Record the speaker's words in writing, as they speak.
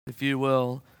If you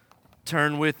will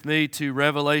turn with me to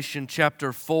Revelation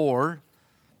chapter 4.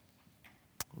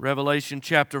 Revelation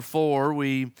chapter 4,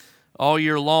 we all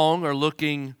year long are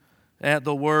looking at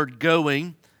the word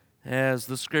going, as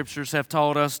the scriptures have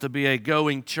taught us to be a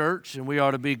going church, and we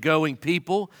are to be going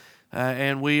people,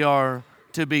 and we are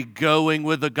to be going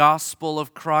with the gospel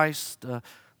of Christ,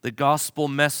 the gospel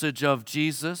message of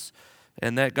Jesus,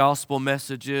 and that gospel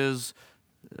message is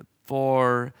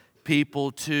for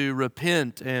people to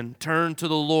repent and turn to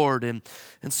the Lord. And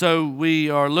so we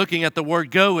are looking at the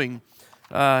word going.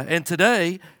 And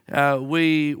today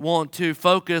we want to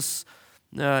focus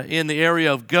in the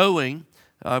area of going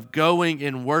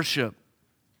in worship.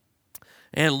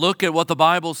 And look at what the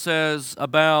Bible says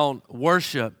about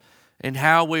worship and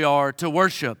how we are to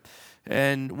worship.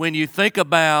 And when you think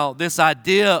about this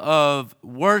idea of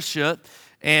worship,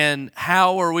 and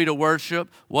how are we to worship?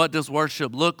 What does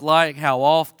worship look like? How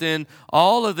often?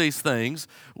 All of these things.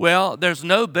 Well, there's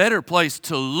no better place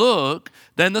to look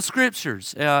than the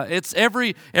Scriptures. It's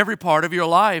every part of your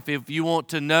life. If you want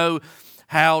to know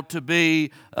how to be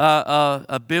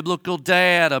a biblical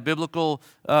dad, a biblical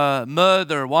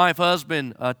mother, wife,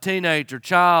 husband, a teenager,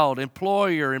 child,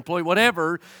 employee,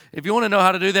 whatever. If you want to know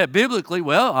how to do that biblically,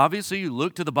 well, obviously you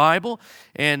look to the Bible.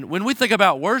 And when we think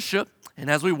about worship, and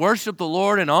as we worship the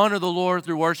Lord and honor the Lord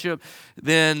through worship,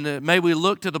 then may we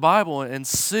look to the Bible and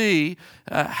see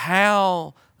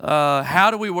how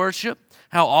do we worship?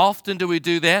 How often do we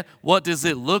do that? What does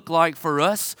it look like for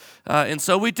us? And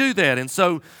so we do that. And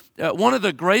so one of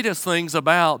the greatest things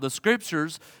about the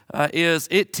Scriptures is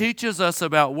it teaches us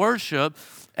about worship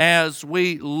as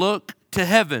we look to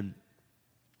heaven.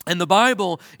 And the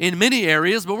Bible, in many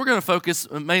areas, but we're going to focus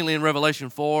mainly in Revelation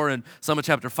 4 and some of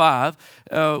chapter 5,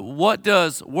 what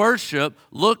does worship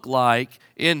look like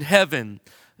in heaven?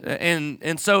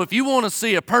 And so if you want to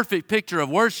see a perfect picture of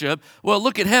worship, well,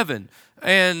 look at heaven.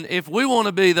 And if we want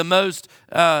to be the most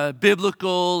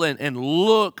biblical and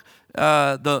look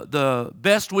the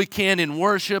best we can in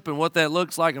worship and what that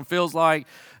looks like and feels like,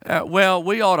 well,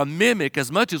 we ought to mimic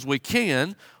as much as we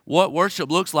can what worship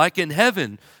looks like in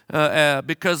heaven,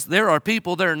 because there are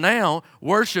people there now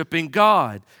worshiping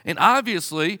God. And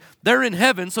obviously, they're in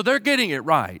heaven, so they're getting it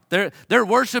right. They're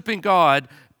worshiping God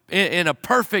in a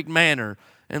perfect manner.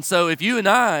 And so if you and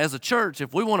I, as a church,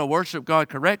 if we want to worship God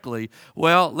correctly,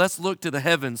 well, let's look to the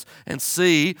heavens and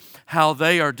see how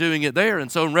they are doing it there. And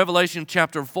so in Revelation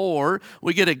chapter 4,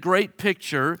 we get a great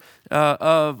picture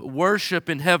of worship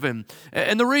in heaven.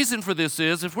 And the reason for this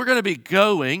is, if we're going to be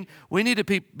going, we need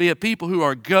to be a people who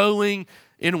are going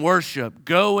in worship,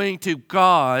 going to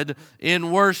God in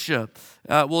worship.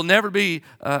 We'll never be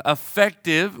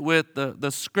effective with the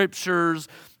Scriptures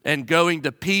and going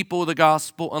to people the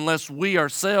gospel unless we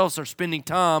ourselves are spending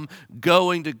time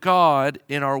going to God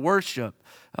in our worship.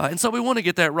 And so we want to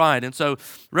get that right. And so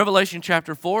Revelation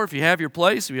chapter 4, if you have your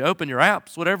place, if you open your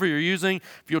apps, whatever you're using,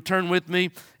 if you'll turn with me,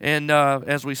 and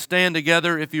as we stand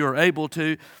together, if you are able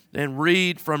to, and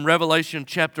read from Revelation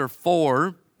chapter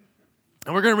 4.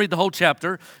 And we're going to read the whole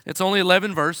chapter. It's only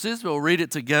 11 verses. We'll read it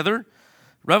together.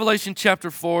 Revelation chapter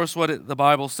 4 is what the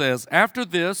Bible says. After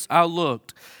this I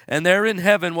looked, and there in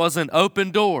heaven was an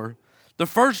open door. The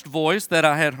first voice that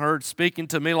I had heard speaking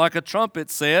to me like a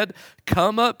trumpet said,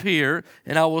 "Come up here,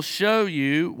 and I will show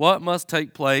you what must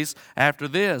take place after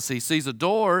this." He sees a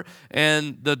door,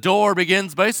 and the door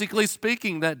begins basically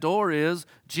speaking. That door is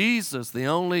Jesus. The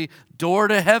only door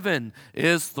to heaven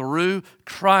is through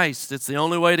Christ. It's the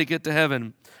only way to get to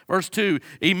heaven. Verse 2,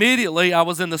 immediately I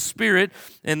was in the Spirit,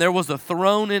 and there was a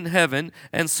throne in heaven,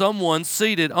 and someone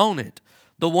seated on it.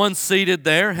 The one seated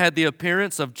there had the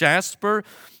appearance of jasper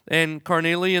and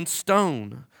carnelian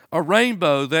stone. A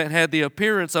rainbow that had the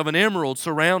appearance of an emerald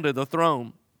surrounded the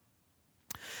throne.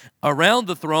 Around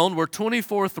the throne were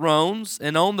 24 thrones,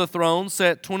 and on the throne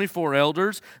sat 24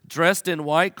 elders, dressed in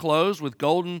white clothes with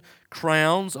golden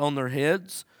crowns on their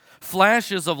heads.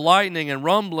 Flashes of lightning and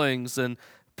rumblings and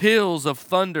peals of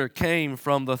thunder came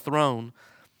from the throne.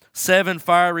 7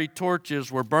 fiery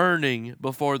torches were burning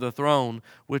before the throne,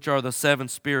 which are the 7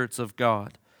 spirits of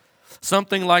God.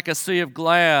 Something like a sea of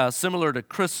glass, similar to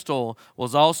crystal,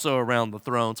 was also around the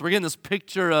throne. So we're getting this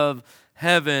picture of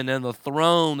heaven and the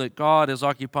throne that God is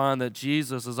occupying, that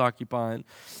Jesus is occupying.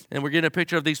 And we're getting a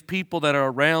picture of these people that are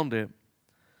around it.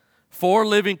 4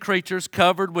 living creatures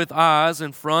covered with eyes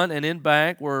in front and in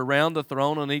back were around the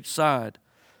throne on each side.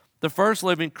 The first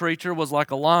living creature was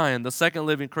like a lion. The second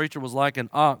living creature was like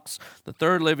an ox. The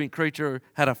third living creature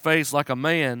had a face like a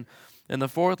man. And the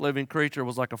fourth living creature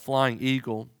was like a flying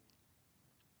eagle.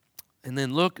 And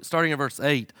then look, starting at verse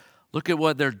 8, look at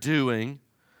what they're doing.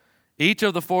 Each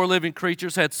of the four living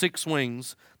creatures had 6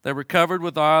 wings. They were covered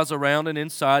with eyes around and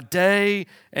inside. Day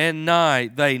and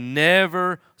night, they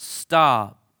never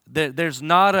stop. There's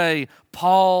not a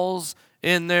pause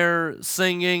in their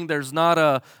singing. There's not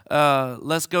a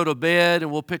let's go to bed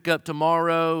and we'll pick up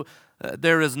tomorrow.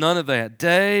 There is none of that.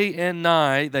 Day and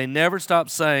night, they never stop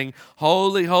saying,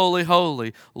 Holy, holy,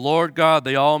 holy, Lord God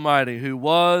the Almighty, who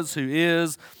was, who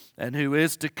is, and who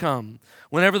is to come.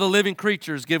 Whenever the living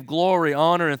creatures give glory,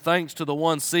 honor, and thanks to the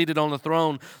one seated on the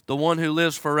throne, the one who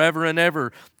lives forever and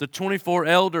ever, the 24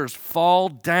 elders fall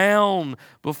down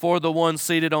before the one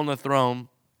seated on the throne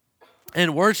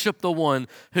and worship the one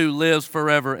who lives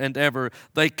forever and ever.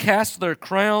 They cast their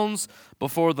crowns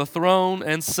before the throne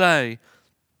and say,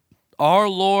 Our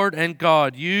Lord and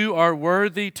God, you are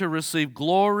worthy to receive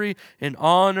glory and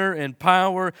honor and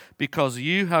power because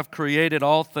you have created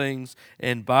all things,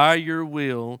 and by your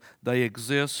will they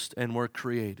exist and were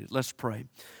created. Let's pray.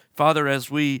 Father, as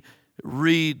we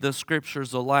read the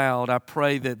scriptures aloud, I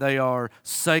pray that they are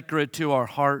sacred to our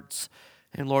hearts.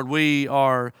 And Lord, we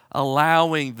are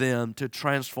allowing them to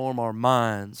transform our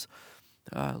minds.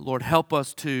 Lord, help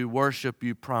us to worship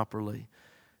you properly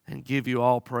and give you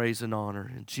all praise and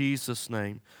honor. In Jesus'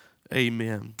 name,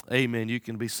 amen. Amen. You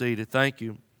can be seated. Thank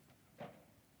you.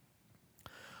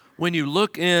 When you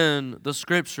look in the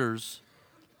scriptures,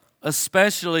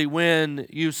 especially when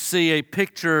you see a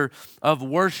picture of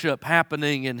worship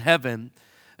happening in heaven,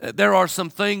 there are some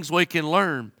things we can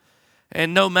learn.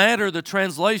 And no matter the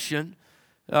translation,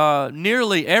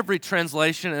 nearly every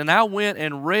translation, and I went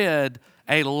and read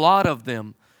a lot of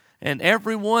them, and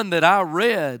every one that I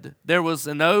read, there was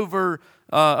an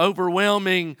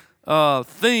overwhelming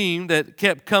theme that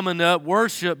kept coming up.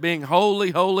 Worship being holy,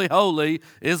 holy, holy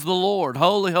is the Lord.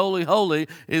 Holy, holy, holy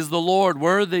is the Lord.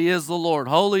 Worthy is the Lord.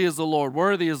 Holy is the Lord.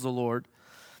 Worthy is the Lord.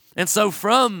 And so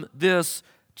from this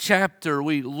chapter,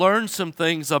 we learn some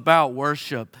things about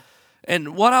worship.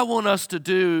 And what I want us to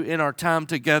do in our time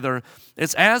together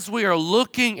is, as we are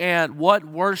looking at what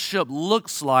worship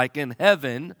looks like in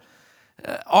heaven,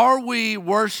 are we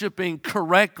worshiping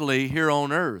correctly here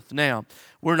on earth? Now,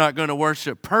 we're not going to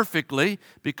worship perfectly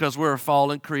because we're a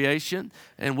fallen creation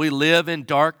and we live in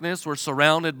darkness. We're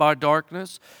surrounded by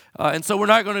darkness. And so we're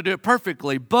not going to do it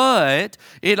perfectly. But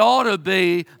it ought to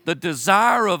be the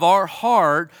desire of our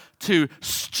heart to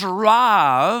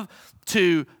strive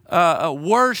to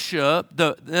worship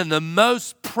in the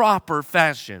most proper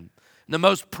fashion, in the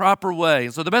most proper way.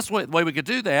 And so the best way we could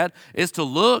do that is to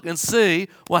look and see,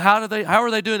 well, how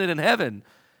are they doing it in heaven?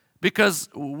 Because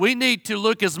we need to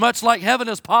look as much like heaven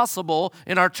as possible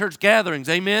in our church gatherings.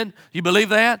 Amen? You believe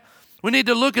that? We need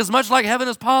to look as much like heaven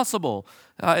as possible.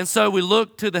 And so we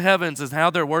look to the heavens as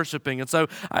how they're worshiping. And so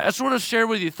I just want to share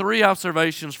with you 3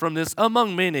 observations from this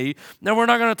among many. Now, we're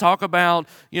not going to talk about,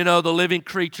 the living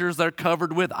creatures. They're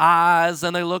covered with eyes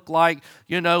and they look like,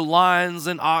 lions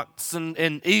and ox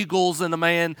and eagles and a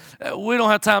man. We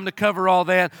don't have time to cover all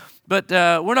that. But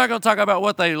we're not going to talk about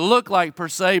what they look like per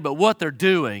se, but what they're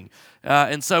doing.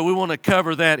 And so we want to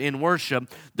cover that in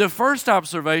worship. The first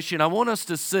observation I want us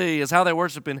to see is how they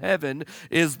worship in heaven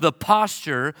is the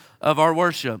posture of our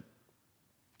worship.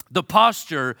 The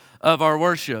posture of our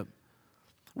worship.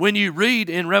 When you read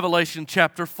in Revelation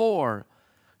chapter 4,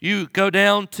 you go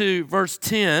down to verse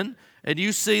 10 and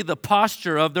you see the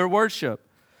posture of their worship.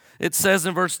 It says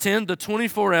in verse 10, the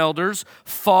 24 elders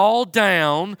fall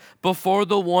down before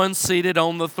the one seated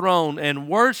on the throne and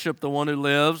worship the one who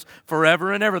lives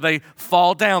forever and ever. They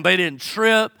fall down. They didn't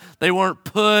trip. They weren't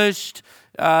pushed.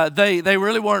 They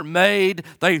really weren't made.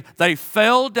 They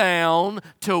fell down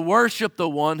to worship the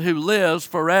one who lives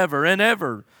forever and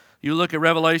ever. You look at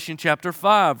Revelation chapter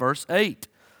 5, verse 8.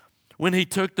 When he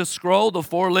took the scroll, the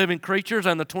 4 living creatures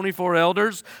and the 24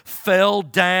 elders fell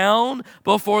down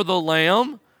before the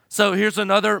Lamb. So here's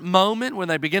another moment when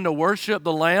they begin to worship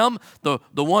the Lamb, the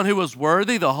one who was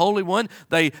worthy, the Holy One.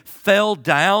 They fell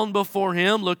down before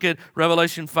him. Look at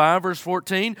Revelation 5, verse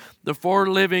 14. The 4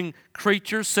 living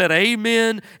creatures said,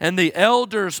 Amen, and the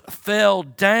elders fell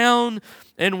down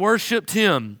and worshiped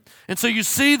him. And so you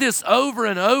see this over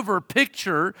and over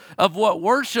picture of what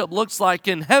worship looks like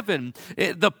in heaven.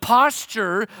 The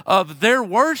posture of their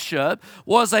worship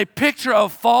was a picture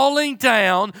of falling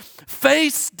down,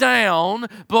 face down,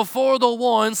 before the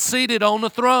one seated on the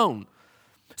throne.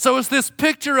 So it's this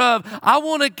picture of, I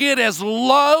want to get as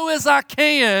low as I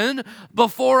can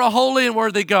before a holy and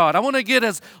worthy God. I want to get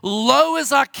as low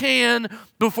as I can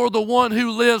before the one who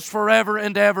lives forever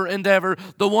and ever and ever,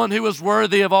 the one who is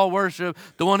worthy of all worship,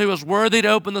 the one who is worthy to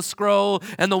open the scroll,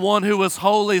 and the one who is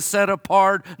holy, set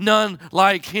apart, none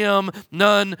like him,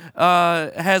 none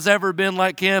has ever been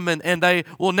like him, and they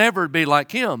will never be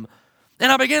like him.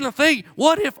 And I began to think,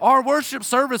 what if our worship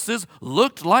services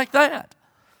looked like that?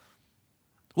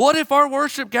 What if our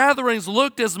worship gatherings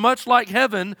looked as much like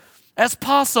heaven as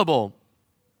possible?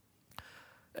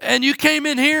 And you came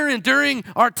in here, and during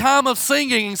our time of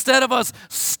singing, instead of us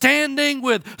standing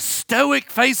with stoic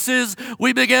faces,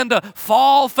 we began to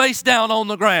fall face down on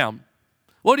the ground.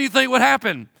 What do you think would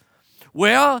happen?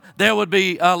 Well, there would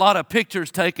be a lot of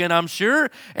pictures taken, I'm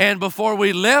sure, and before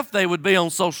we left, they would be on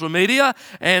social media,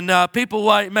 and people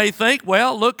may think,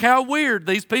 well, look how weird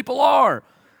these people are.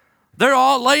 They're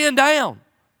all laying down.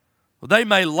 They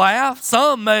may laugh,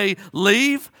 some may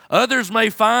leave, others may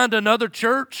find another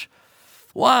church.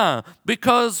 Why?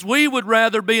 Because we would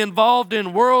rather be involved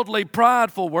in worldly,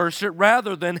 prideful worship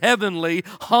rather than heavenly,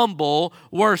 humble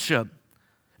worship.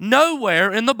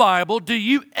 Nowhere in the Bible do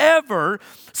you ever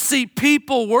see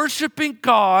people worshiping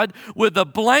God with a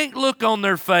blank look on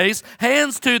their face,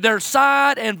 hands to their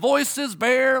side, and voices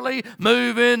barely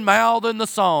moving, mouthing the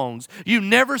songs. You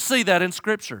never see that in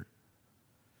Scripture.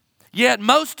 Yet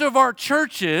most of our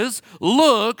churches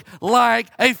look like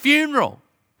a funeral.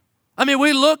 I mean,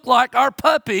 we look like our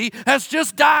puppy has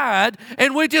just died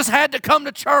and we just had to come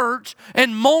to church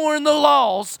and mourn the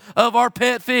loss of our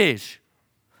pet fish.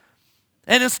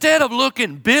 And instead of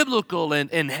looking biblical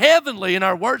and heavenly in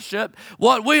our worship,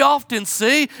 what we often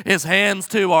see is hands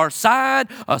to our side,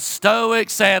 a stoic,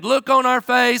 sad look on our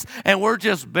face, and we're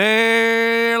just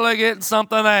barely getting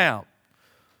something out.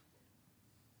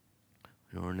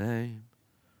 Your name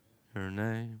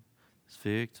is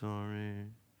victory.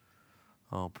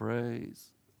 All praise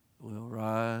will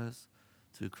rise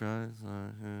to Christ.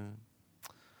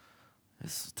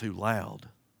 This is too loud.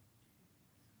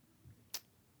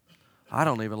 I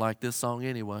don't even like this song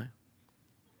anyway.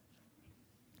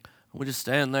 We just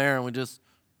stand there and we just...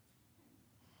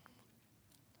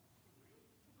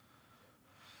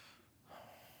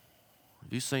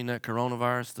 Have you seen that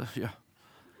coronavirus stuff? Yeah.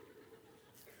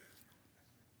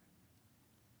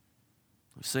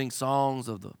 We sing songs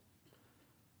of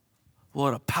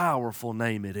what a powerful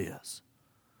name it is.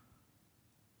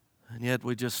 And yet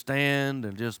we just stand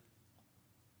and just,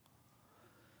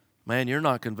 man, you're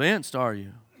not convinced, are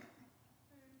you?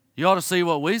 You ought to see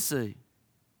what we see.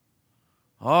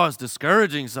 Oh, it's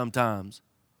discouraging sometimes.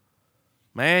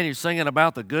 Man, you're singing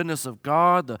about the goodness of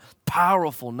God, the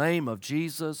powerful name of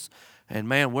Jesus, and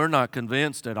man, we're not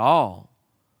convinced at all.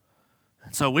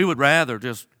 And so we would rather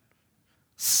just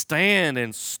stand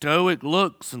in stoic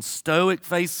looks and stoic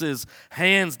faces,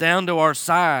 hands down to our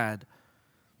side.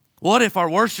 What if our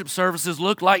worship services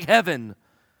looked like heaven,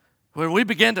 where we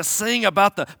began to sing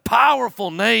about the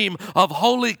powerful name of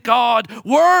holy God?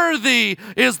 Worthy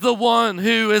is the one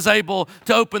who is able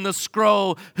to open the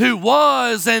scroll, who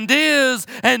was and is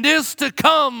to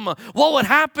come. What would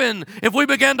happen if we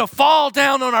began to fall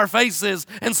down on our faces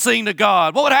and sing to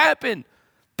God? What would happen?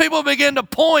 People begin to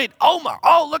point,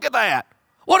 oh, look at that.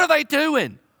 What are they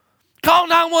doing? Call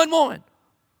 911.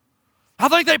 I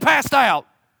think they passed out.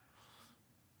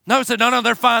 No, said, no,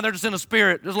 they're fine. They're just in a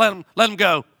spirit. Just let them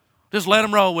go. Just let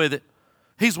them roll with it.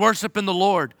 He's worshiping the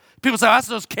Lord. People say, that's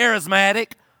just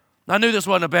charismatic. I knew this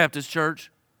wasn't a Baptist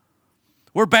church.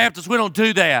 We're Baptists. We don't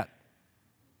do that.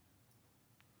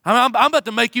 I'm about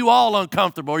to make you all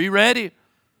uncomfortable. Are you ready?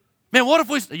 Man, what if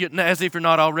we, as if you're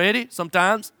not already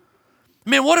sometimes.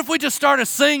 Man, what if we just started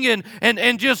singing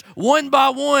and just one by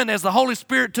one as the Holy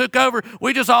Spirit took over,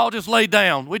 we just all just laid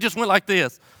down. We just went like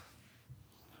this.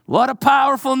 What a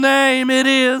powerful name it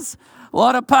is.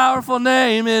 What a powerful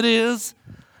name it is.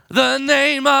 The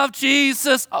name of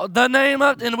Jesus.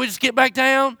 And we just get back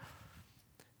down.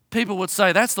 People would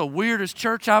say, that's the weirdest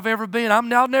church I've ever been.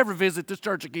 I'll never visit this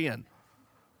church again.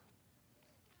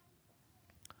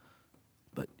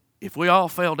 But if we all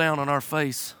fell down on our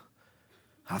face,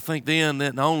 I think then,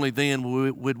 and only then,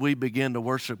 would we begin to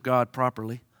worship God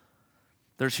properly.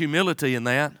 There's humility in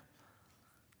that.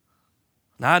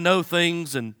 Now, I know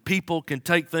things and people can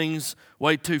take things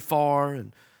way too far,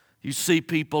 and you see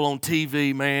people on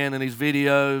TV, man, and these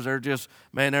videos, they're just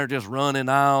running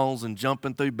aisles and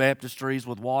jumping through baptistries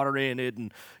with water in it,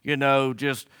 and,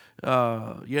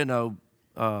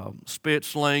 spit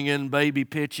slinging, baby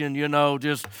pitching,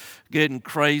 just getting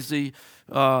crazy.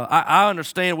 I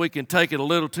understand we can take it a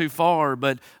little too far,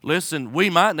 but listen, we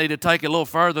might need to take it a little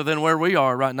further than where we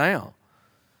are right now.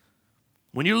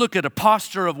 When you look at a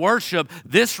posture of worship,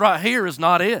 this right here is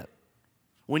not it.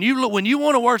 When you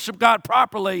want to worship God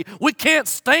properly, we can't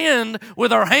stand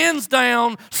with our hands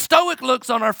down, stoic looks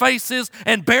on our faces,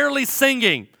 and barely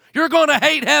singing. You're going to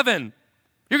hate heaven.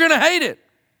 You're going to hate it.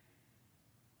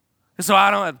 And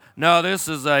so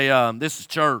this is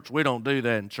church. We don't do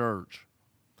that in church.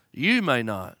 You may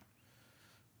not.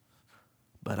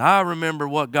 But I remember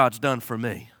what God's done for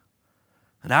me.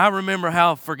 And I remember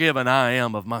how forgiven I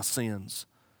am of my sins.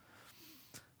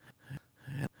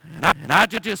 And I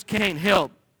just can't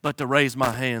help but to raise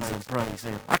my hands and praise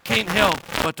Him. I can't help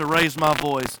but to raise my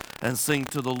voice and sing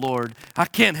to the Lord. I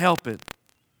can't help it.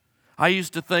 I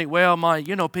used to think,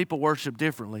 people worship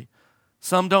differently.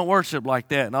 Some don't worship like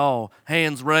that and all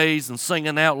hands raised and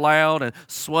singing out loud and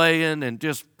swaying and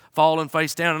just falling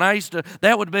face down. And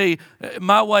that would be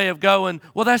my way of going,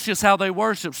 well, that's just how they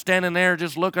worship, standing there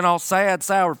just looking all sad,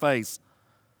 sour face.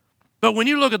 But when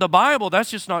you look at the Bible,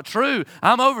 that's just not true.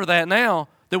 I'm over that now.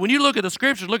 That when you look at the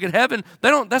Scriptures, look at heaven,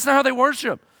 that's not how they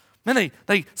worship. Man,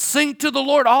 they sing to the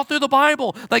Lord all through the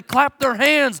Bible. They clap their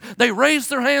hands. They raise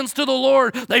their hands to the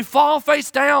Lord. They fall face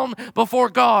down before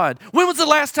God. When was the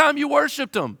last time you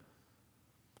worshiped Him?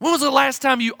 When was the last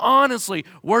time you honestly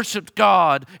worshiped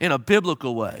God in a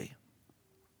biblical way?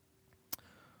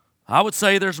 I would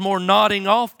say there's more nodding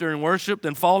off during worship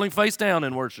than falling face down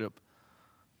in worship.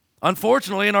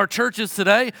 Unfortunately, in our churches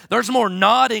today, there's more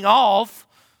nodding off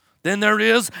than there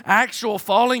is actual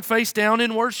falling face down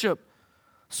in worship.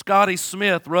 Scotty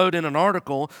Smith wrote in an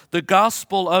article, "The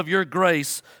gospel of your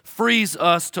grace frees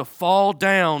us to fall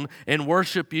down and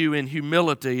worship you in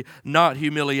humility, not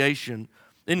humiliation.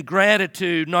 In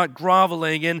gratitude, not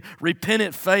groveling. In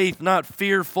repentant faith, not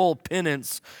fearful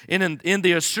penance. In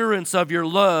the assurance of your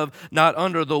love, not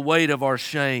under the weight of our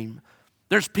shame."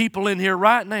 There's people in here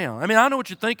right now. I mean, I know what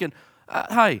you're thinking.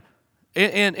 Hey,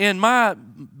 in my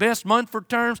best Munford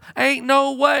terms, ain't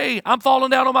no way I'm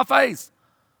falling down on my face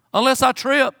unless I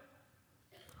trip.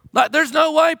 Like, there's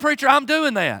no way, preacher, I'm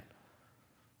doing that.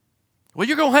 Well,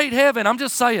 you're going to hate heaven. I'm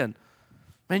just saying.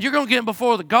 Man, you're going to get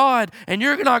before the God, and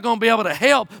you're not going to be able to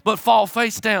help but fall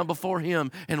face down before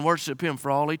Him and worship Him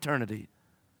for all eternity.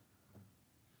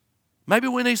 Maybe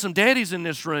we need some daddies in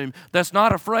this room that's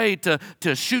not afraid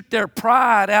to shoot their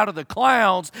pride out of the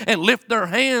clouds and lift their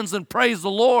hands and praise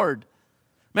the Lord.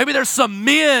 Maybe there's some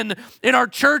men in our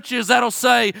churches that'll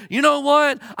say, you know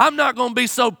what? I'm not going to be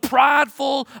so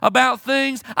prideful about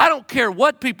things. I don't care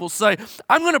what people say.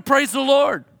 I'm going to praise the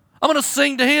Lord. I'm going to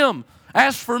sing to Him.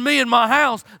 As for me and my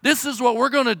house, this is what we're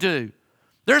going to do.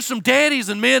 There's some daddies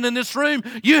and men in this room.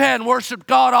 You hadn't worshiped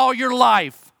God all your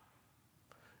life.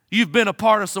 You've been a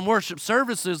part of some worship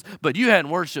services, but you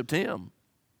hadn't worshiped Him.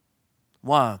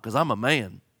 Why? Because I'm a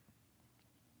man.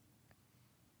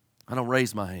 I don't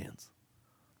raise my hands.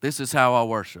 This is how I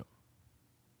worship.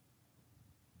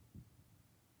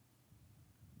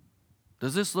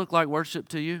 Does this look like worship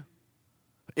to you?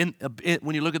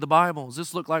 When you look at the Bible, does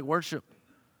this look like worship?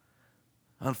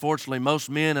 Unfortunately, most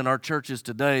men in our churches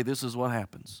today, this is what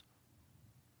happens.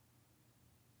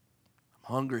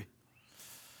 I'm hungry.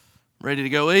 I'm ready to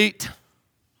go eat.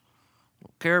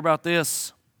 Don't care about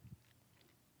this.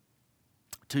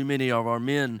 Too many of our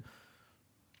men,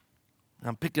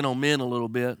 I'm picking on men a little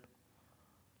bit.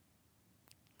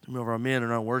 Too many of our men are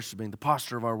not worshiping. The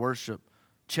posture of our worship.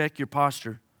 Check your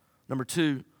posture. Number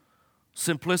 2,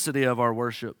 simplicity of our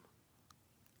worship.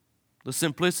 The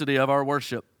simplicity of our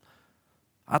worship.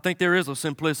 I think there is a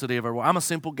simplicity of our worship. I'm a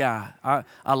simple guy.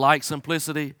 I like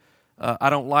simplicity. I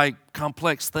don't like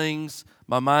complex things.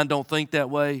 My mind don't think that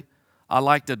way. I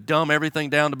like to dumb everything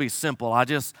down to be simple. I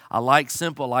like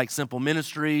simple. I like simple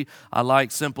ministry. I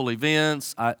like simple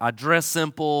events. I dress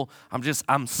simple.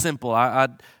 I'm simple.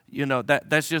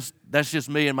 That's just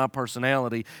me and my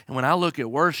personality. And when I look at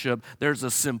worship, there's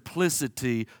a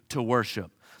simplicity to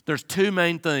worship. There's 2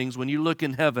 main things when you look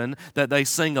in heaven that they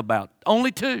sing about.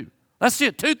 Only 2. That's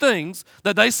it, 2 things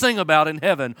that they sing about in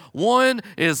heaven. One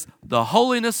is the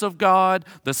holiness of God.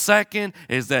 The second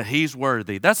is that He's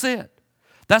worthy. That's it.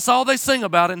 That's all they sing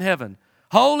about in heaven.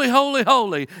 Holy, holy,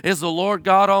 holy is the Lord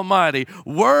God Almighty.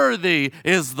 Worthy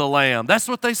is the Lamb. That's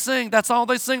what they sing. That's all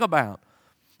they sing about.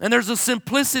 And there's a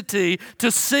simplicity to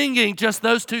singing just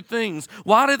those two things.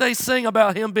 Why do they sing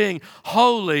about him being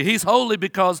holy? He's holy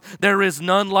because there is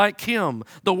none like him.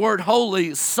 The word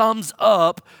holy sums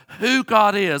up who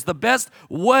God is. The best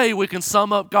way we can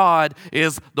sum up God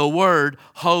is the word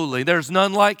holy. There's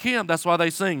none like him. That's why they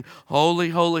sing holy,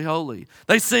 holy, holy.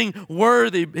 They sing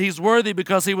worthy. He's worthy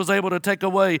because he was able to take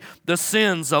away the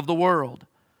sins of the world.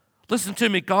 Listen to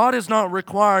me. God is not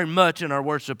requiring much in our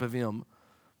worship of him.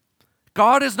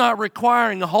 God is not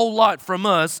requiring a whole lot from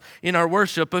us in our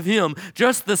worship of him.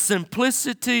 Just the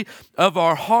simplicity of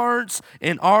our hearts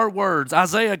and our words.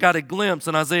 Isaiah got a glimpse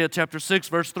in Isaiah chapter 6,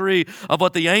 verse 3 of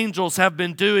what the angels have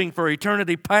been doing for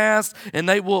eternity past, and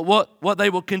what they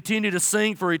will continue to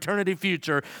sing for eternity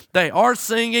future. They are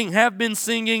singing, have been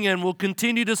singing, and will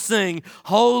continue to sing,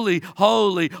 holy,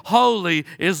 holy, holy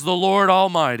is the Lord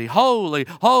Almighty. Holy,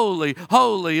 holy,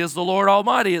 holy is the Lord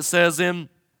Almighty, it says in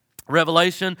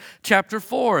Revelation chapter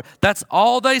 4. That's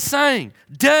all they sang.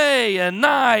 Day and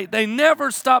night, they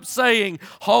never stopped saying,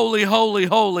 holy, holy,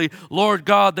 holy, Lord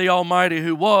God the Almighty,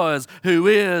 who was, who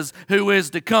is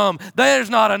to come. There's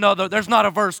not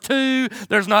a verse 2,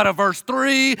 there's not a verse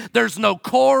 3, there's no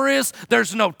chorus,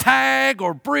 there's no tag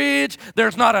or bridge,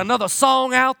 there's not another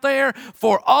song out there.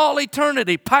 For all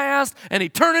eternity past and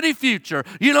eternity future,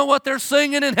 you know what they're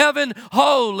singing in heaven?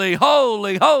 Holy,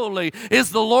 holy, holy is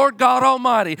the Lord God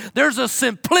Almighty. There's a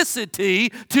simplicity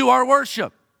to our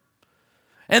worship.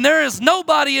 And there is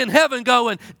nobody in heaven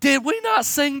going, did we not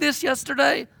sing this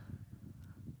yesterday?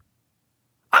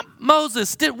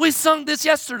 Moses, we sung this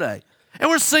yesterday, and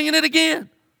we're singing it again.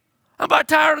 I'm about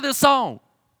tired of this song.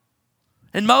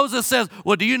 And Moses says,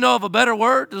 well, do you know of a better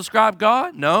word to describe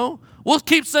God? No. We'll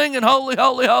keep singing, holy,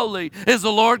 holy, holy is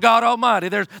the Lord God Almighty.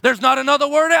 There's not another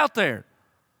word out there.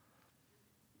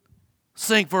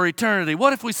 Sing for eternity.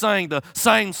 What if we sang the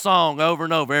same song over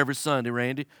and over every Sunday,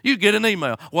 Randy? You get an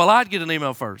email. Well, I'd get an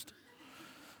email first.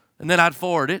 And then I'd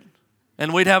forward it.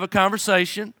 And we'd have a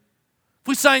conversation. If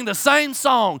we sang the same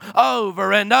song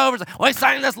over and over, we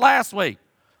sang this last week.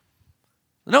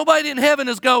 Nobody in heaven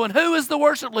is going, who is the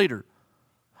worship leader?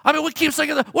 I mean, we keep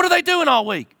singing, what are they doing all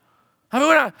week? I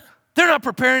mean, they're not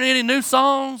preparing any new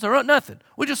songs or nothing.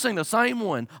 We just sing the same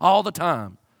one all the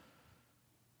time.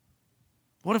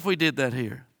 What if we did that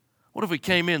here? What if we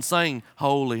came in saying,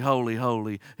 holy, holy,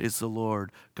 holy is the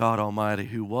Lord God Almighty,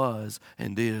 who was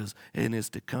and is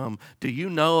to come? Do you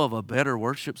know of a better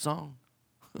worship song?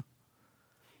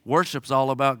 Worship's all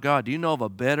about God. Do you know of a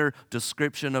better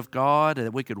description of God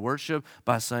that we could worship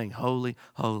by saying, holy,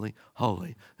 holy,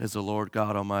 holy is the Lord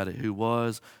God Almighty, who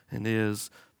was and is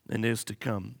to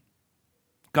come?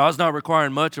 God's not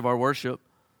requiring much of our worship.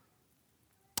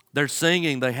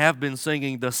 They have been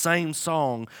singing the same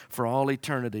song for all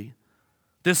eternity.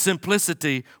 This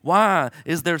simplicity, why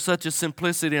is there such a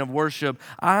simplicity of worship?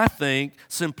 I think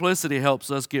simplicity helps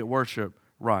us get worship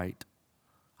right.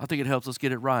 I think it helps us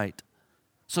get it right.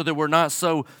 So that we're not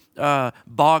so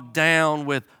bogged down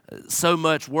with so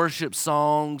much worship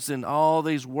songs and all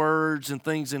these words and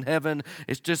things in heaven.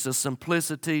 It's just a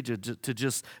simplicity to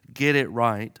just get it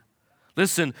right.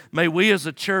 Listen, may we as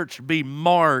a church be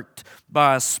marked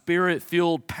by a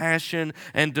spirit-filled passion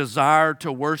and desire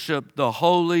to worship the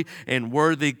holy and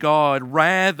worthy God,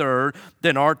 rather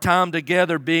than our time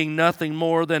together being nothing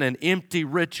more than an empty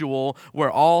ritual where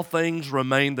all things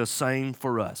remain the same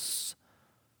for us.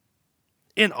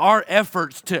 In our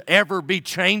efforts to ever be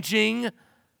changing,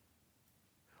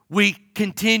 we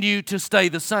continue to stay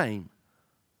the same.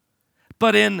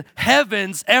 But in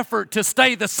heaven's effort to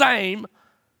stay the same,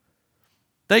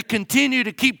 they continue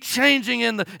to keep changing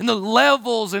in the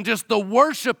levels and just the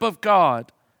worship of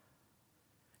God.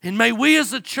 And may we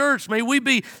as a church, may we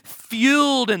be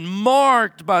fueled and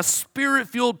marked by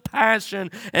spirit-fueled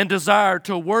passion and desire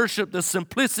to worship the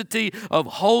simplicity of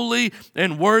holy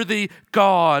and worthy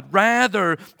God,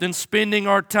 rather than spending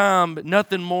our time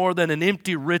nothing more than an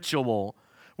empty ritual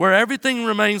where everything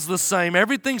remains the same,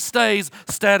 everything stays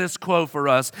status quo for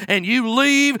us, and you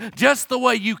leave just the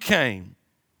way you came.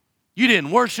 You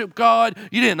didn't worship God.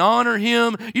 You didn't honor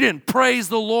Him. You didn't praise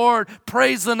the Lord,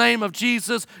 praise the name of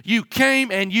Jesus. You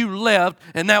came and you left,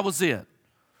 and that was it.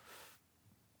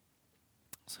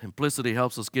 Simplicity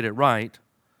helps us get it right.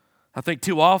 I think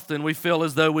too often we feel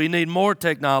as though we need more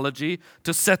technology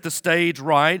to set the stage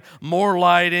right, more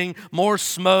lighting, more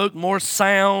smoke, more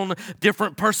sound,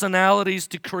 different personalities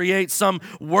to create some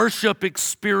worship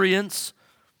experience.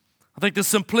 I think the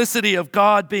simplicity of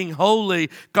God being holy,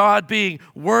 God being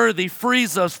worthy,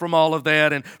 frees us from all of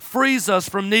that and frees us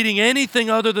from needing anything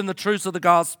other than the truths of the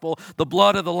gospel, the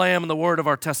blood of the Lamb, and the word of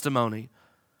our testimony.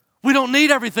 We don't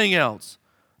need everything else.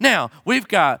 Now, we've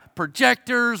got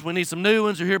projectors. We need some new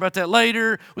ones. You'll hear about that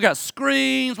later. We got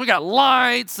screens. We got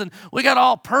lights. And we got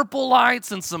all purple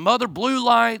lights and some other blue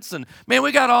lights. And, man,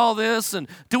 we got all this. And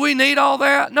do we need all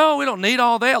that? No, we don't need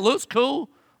all that. It looks cool.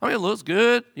 I mean, it looks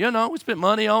good. You know, we spent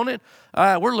money on it.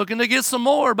 We're looking to get some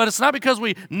more. But it's not because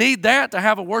we need that to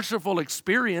have a worshipful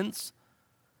experience.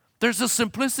 There's a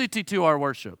simplicity to our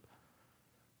worship.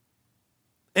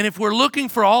 And if we're looking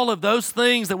for all of those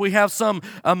things, that we have some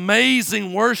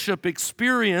amazing worship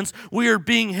experience, we are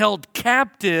being held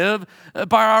captive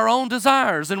by our own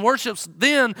desires. And worship's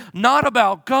then not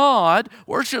about God,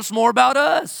 worship's more about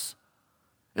us.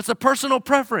 It's a personal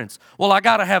preference. Well, I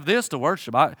got to have this to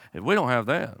worship. If we don't have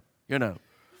that, you know.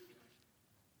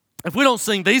 If we don't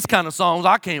sing these kind of songs,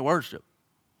 I can't worship.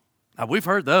 Now, we've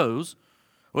heard those.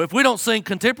 Well, if we don't sing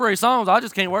contemporary songs, I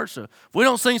just can't worship. If we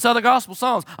don't sing Southern gospel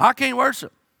songs, I can't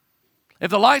worship. If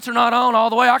the lights are not on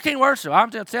all the way, I can't worship. I'm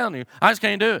just telling you, I just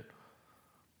can't do it.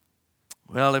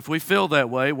 Well, if we feel that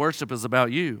way, worship is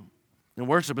about you, and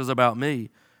worship is about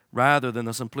me, rather than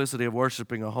the simplicity of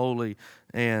worshiping a holy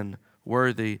and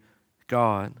worthy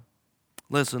God.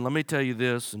 Listen, let me tell you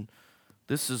this, and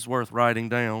this is worth writing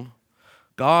down.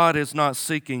 God is not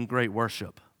seeking great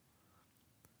worship.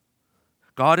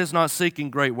 God is not seeking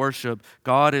great worship.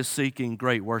 God is seeking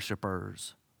great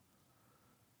worshipers.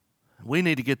 We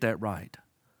need to get that right.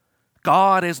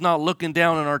 God is not looking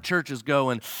down on our churches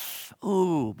going,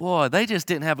 "Ooh, boy, they just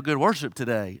didn't have a good worship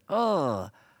today.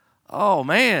 Oh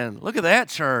man, look at that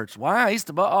church. Wow,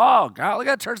 oh, God, look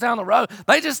at that church down the road.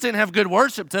 They just didn't have good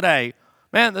worship today.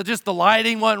 Man, the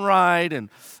lighting wasn't right, and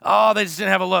they just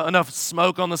didn't have enough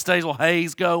smoke on the stage, little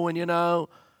haze going, you know.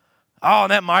 Oh,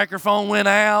 and that microphone went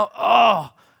out.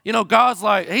 Oh, you know, God's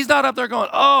like, He's not up there going,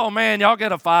 oh, man, y'all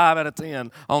get a 5 out of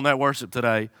 10 on that worship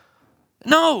today.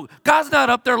 No, God's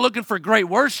not up there looking for great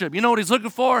worship. You know what He's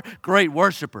looking for? Great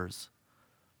worshipers.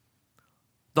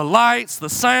 The lights, the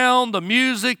sound, the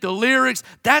music, the lyrics,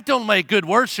 that don't make good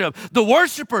worship. The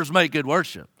worshipers make good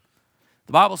worship.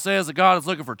 The Bible says that God is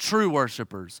looking for true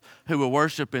worshipers who will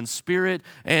worship in spirit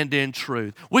and in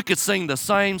truth. We could sing the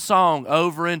same song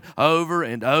over and over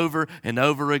and over and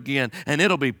over again, and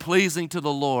it'll be pleasing to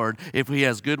the Lord if He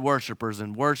has good worshipers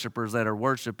and worshipers that are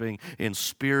worshiping in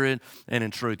spirit and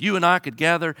in truth. You and I could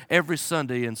gather every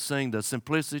Sunday and sing the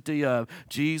simplicity of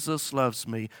Jesus loves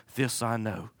me, this I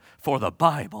know, for the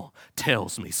Bible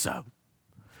tells me so.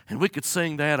 And we could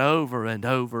sing that over and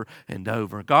over and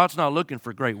over. God's not looking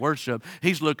for great worship.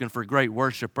 He's looking for great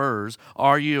worshipers.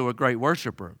 Are you a great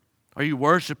worshiper? Are you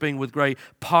worshiping with great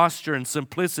posture and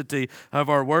simplicity of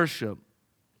our worship?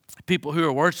 People who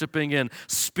are worshiping in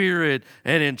spirit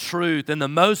and in truth. And the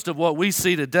most of what we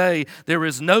see today, there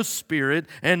is no spirit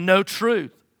and no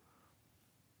truth.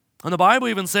 And the Bible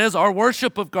even says our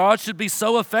worship of God should be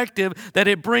so effective that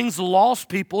it brings lost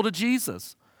people to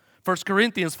Jesus. 1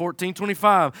 Corinthians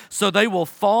 14:25, so they will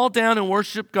fall down and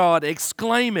worship God,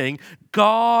 exclaiming,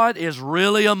 God is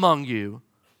really among you.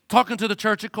 Talking to the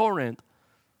church at Corinth.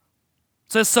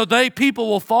 It says, so people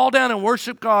will fall down and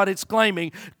worship God,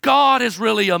 exclaiming, God is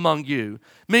really among you.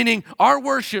 Meaning our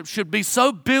worship should be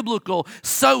so biblical,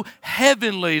 so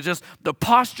heavenly, just the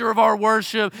posture of our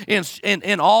worship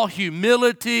in all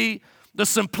humility, the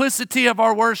simplicity of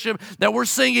our worship, that we're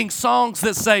singing songs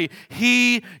that say,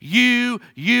 He,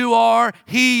 you are,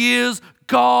 He is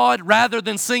God, rather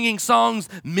than singing songs,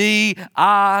 me,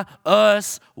 I,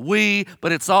 us, we,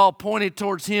 but it's all pointed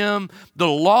towards Him. The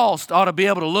lost ought to be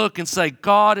able to look and say,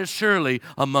 God is surely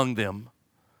among them.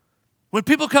 When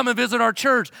people come and visit our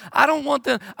church, I don't want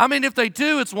them, if they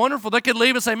do, it's wonderful. They could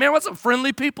leave and say, man, what's some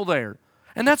friendly people there?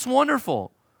 And that's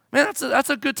wonderful. Man, that's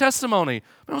a good testimony.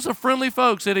 There was some friendly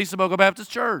folks at East Ebogo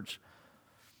Baptist Church.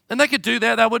 And they could do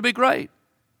that. That would be great.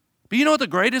 But you know what the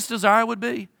greatest desire would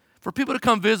be? For people to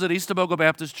come visit East Ebogo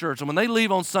Baptist Church. And when they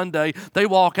leave on Sunday, they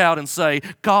walk out and say,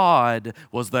 God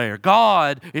was there.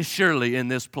 God is surely in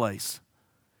this place.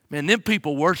 Man, them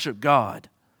people worship God.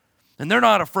 And they're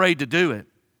not afraid to do it.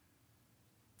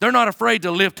 They're not afraid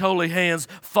to lift holy hands,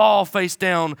 fall face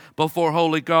down before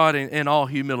holy God in all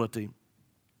humility.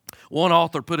 One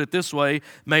author put it this way,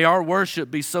 may our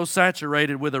worship be so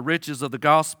saturated with the riches of the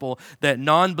gospel that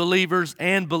non-believers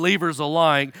and believers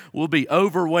alike will be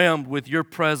overwhelmed with your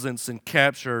presence and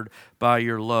captured by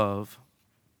your love.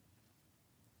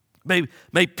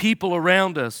 May people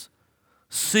around us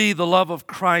see the love of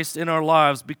Christ in our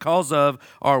lives because of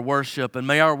our worship, and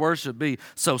may our worship be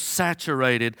so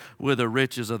saturated with the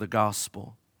riches of the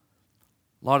gospel.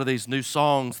 A lot of these new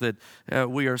songs that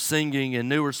we are singing and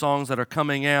newer songs that are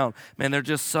coming out, man, they're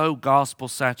just so gospel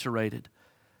saturated.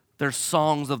 They're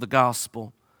songs of the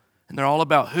gospel. And they're all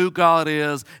about who God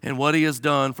is and what He has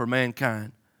done for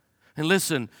mankind. And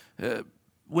listen,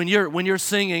 when you're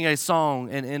singing a song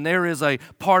and there is a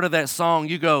part of that song,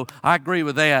 you go, I agree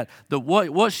with that.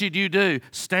 What should you do?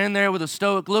 Stand there with a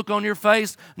stoic look on your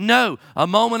face? No. A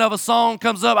moment of a song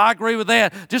comes up, I agree with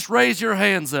that. Just raise your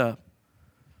hands up.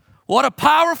 What a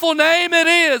powerful name it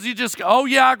is. You just go, oh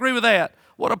yeah, I agree with that.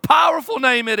 What a powerful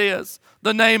name it is,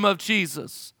 the name of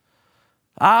Jesus.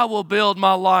 I will build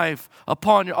my life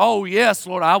upon your, oh yes,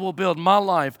 Lord, I will build my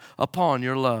life upon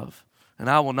your love, and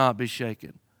I will not be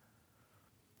shaken.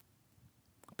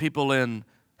 People in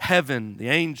heaven, the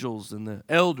angels and the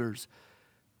elders,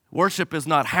 worship is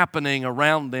not happening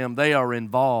around them. They are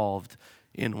involved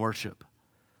in worship.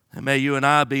 And may you and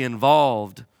I be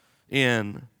involved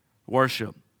in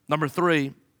worship. Number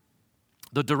 3,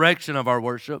 the direction of our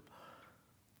worship.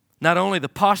 Not only the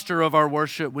posture of our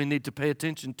worship we need to pay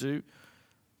attention to,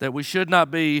 that we should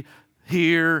not be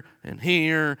here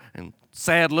and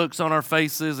sad looks on our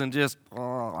faces and just, oh,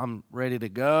 I'm ready to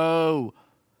go.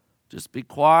 Just be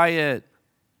quiet.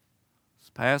 It's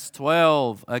past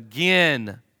 12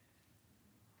 again.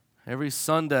 Every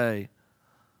Sunday.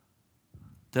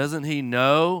 Doesn't He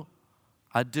know?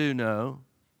 I do know.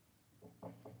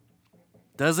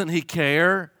 Doesn't He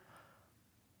care?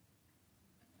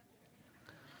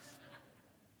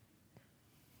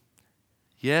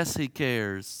 Yes, He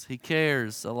cares. He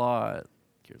cares a lot.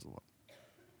 He cares a lot.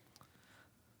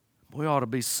 We ought to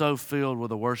be so filled with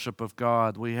the worship of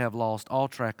God, we have lost all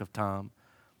track of time.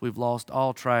 We've lost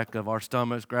all track of our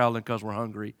stomachs growling because we're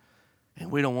hungry.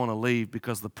 And we don't want to leave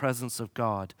because the presence of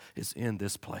God is in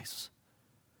this place.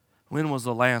 When was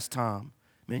the last time,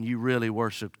 man, you really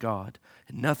worshiped God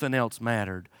and nothing else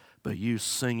mattered but you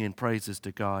singing praises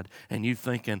to God and you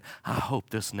thinking, I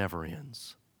hope this never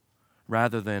ends,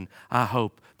 rather than, I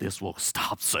hope this will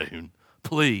stop soon,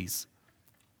 please.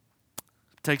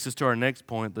 Takes us to our next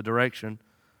point, the direction.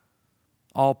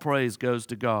 All praise goes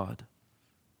to God.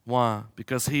 Why?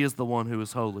 Because He is the one who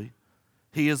is holy.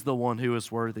 He is the one who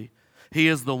is worthy. He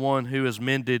is the one who has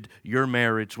mended your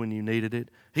marriage when you needed it.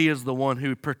 He is the one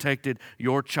who protected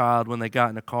your child when they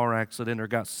got in a car accident or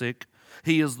got sick.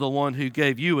 He is the one who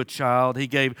gave you a child. He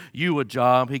gave you a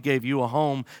job. He gave you a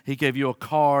home. He gave you a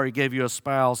car. He gave you a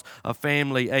spouse, a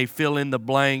family, a fill in the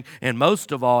blank. And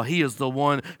most of all, He is the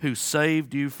one who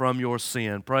saved you from your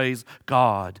sin. Praise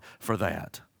God for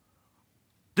that.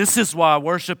 This is why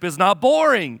worship is not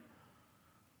boring.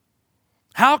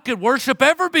 How could worship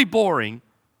ever be boring?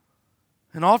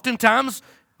 And oftentimes,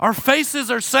 our faces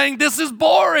are saying, this is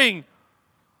boring.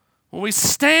 When we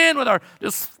stand with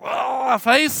our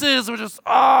faces, we're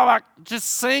just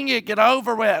sing it, get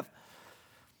over with.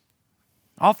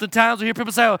 Oftentimes we hear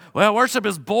people say, well, worship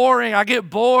is boring. I get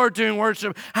bored doing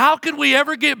worship. How could we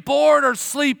ever get bored or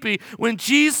sleepy when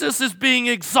Jesus is being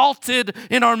exalted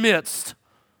in our midst?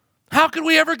 How could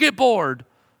we ever get bored?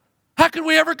 How could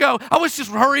we ever go, I wish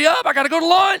just hurry up, I got to go to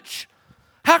lunch.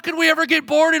 How could we ever get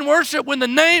bored in worship when the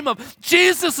name of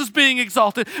Jesus is being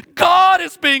exalted? God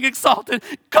is being exalted.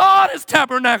 God is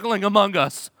tabernacling among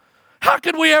us. How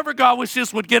could we ever go, I wish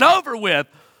this would get over with?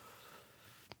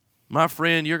 My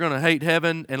friend, you're going to hate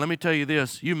heaven, and let me tell you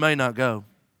this, you may not go.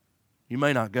 You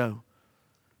may not go.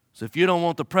 So if you don't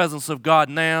want the presence of God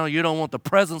now, you don't want the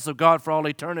presence of God for all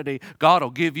eternity, God will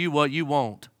give you what you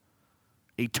want.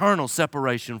 Eternal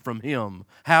separation from Him.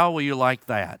 How will you like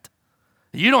that?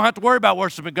 You don't have to worry about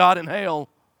worshiping God in hell,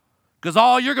 because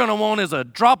all you're going to want is a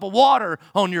drop of water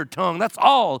on your tongue. That's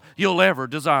all you'll ever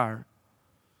desire.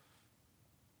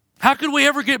 How could we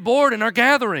ever get bored in our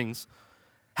gatherings?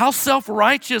 How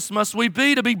self-righteous must we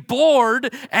be to be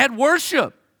bored at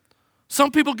worship?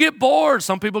 Some people get bored.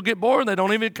 Some people get bored and they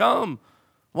don't even come.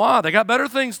 Why? They got better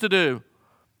things to do.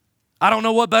 I don't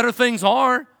know what better things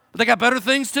are, but they got better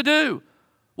things to do.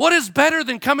 What is better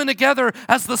than coming together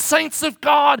as the saints of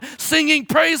God, singing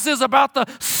praises about the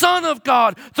Son of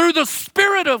God through the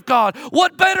Spirit of God?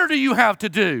 What better do you have to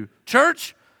do,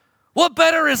 church? What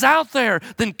better is out there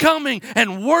than coming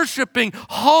and worshiping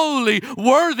holy,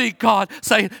 worthy God,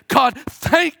 saying, God,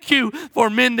 thank you for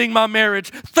mending my marriage.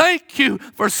 Thank you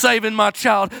for saving my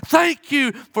child. Thank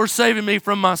you for saving me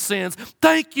from my sins.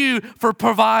 Thank you for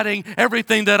providing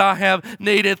everything that I have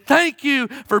needed. Thank you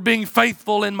for being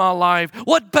faithful in my life.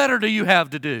 What better do you have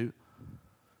to do?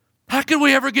 How can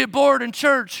we ever get bored in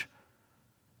church?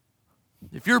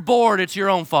 If you're bored, it's your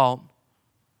own fault.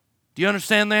 Do you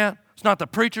understand that? It's not the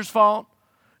preacher's fault.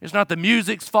 It's not the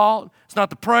music's fault. It's not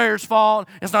the prayer's fault.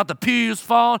 It's not the pew's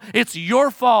fault. It's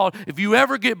your fault if you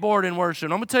ever get bored in worship.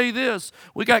 And I'm going to tell you this.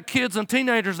 We got kids and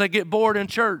teenagers that get bored in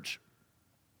church.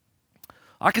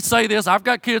 I could say this. I've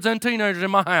got kids and teenagers in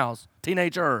my house.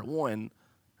 teenager, one,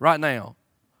 right now.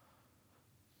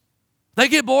 They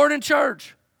get bored in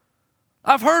church.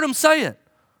 I've heard them say it.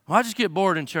 Well, I just get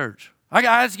bored in church. I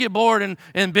just get bored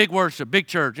in big worship, big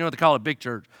church. You know what they call it, big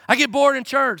church. I get bored in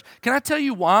church. Can I tell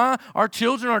you why our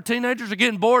children, our teenagers are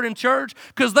getting bored in church?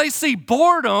 Because they see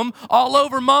boredom all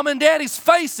over mom and daddy's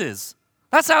faces.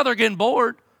 That's how they're getting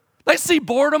bored. They see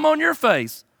boredom on your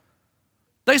face.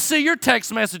 They see your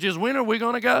text messages. When are we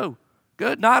going to go?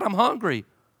 Good night, I'm hungry.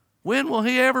 When will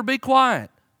he ever be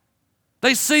quiet?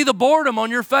 They see the boredom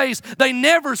on your face. They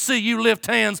never see you lift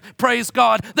hands, praise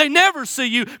God. They never see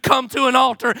you come to an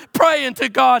altar praying to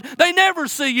God. They never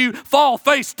see you fall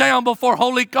face down before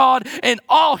holy God in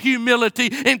all humility,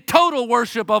 in total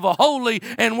worship of a holy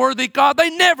and worthy God.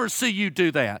 They never see you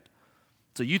do that.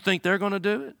 So you think they're going to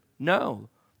do it? No.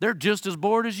 They're just as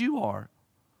bored as you are.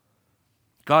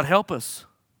 God help us.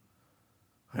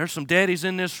 There's some daddies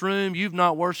in this room. You've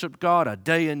not worshiped God a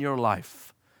day in your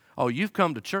life. Oh, you've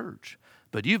come to church,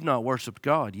 but you've not worshiped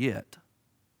God yet.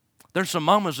 There's some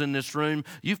mamas in this room.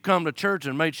 You've come to church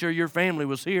and made sure your family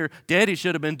was here. Daddy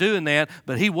should have been doing that,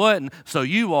 but he wasn't, so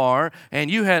you are, and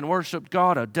you hadn't worshiped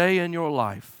God a day in your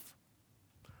life.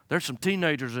 There's some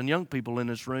teenagers and young people in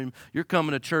this room. You're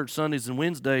coming to church Sundays and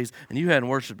Wednesdays, and you hadn't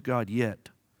worshiped God yet.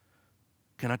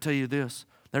 Can I tell you this?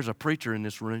 There's a preacher in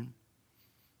this room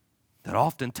that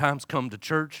oftentimes comes to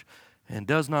church and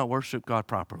does not worship God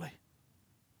properly.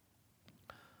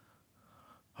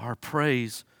 Our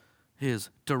praise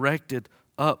is directed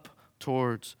up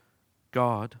towards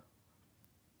God.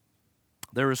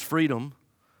 There is freedom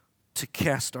to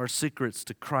cast our secrets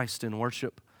to Christ in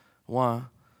worship. Why?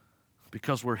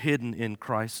 Because we're hidden in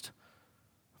Christ.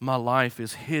 My life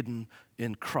is hidden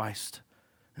in Christ.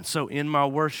 And so in my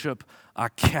worship, I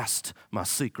cast my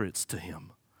secrets to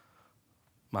Him.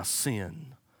 My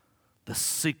sin, the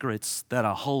secrets that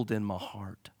I hold in my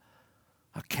heart,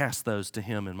 I cast those to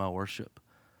Him in my worship.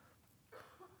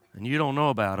 And you don't know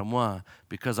about them. Why?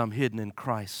 Because I'm hidden in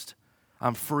Christ.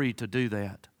 I'm free to do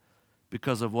that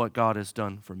because of what God has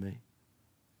done for me.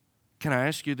 Can I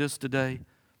ask you this today?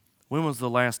 When was the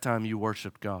last time you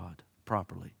worshiped God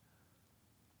properly?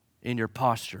 In your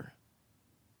posture.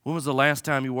 When was the last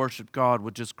time you worshiped God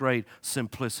with just great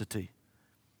simplicity?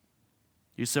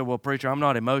 You said, well, preacher, I'm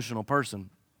not an emotional person.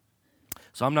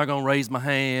 So I'm not going to raise my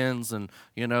hands and,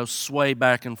 sway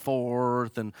back and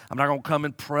forth. And I'm not going to come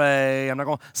and pray. I'm not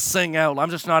going to sing out.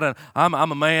 I'm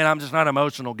a man. I'm just not an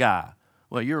emotional guy.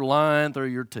 Well, you're lying through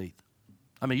your teeth.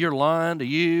 I mean, you're lying to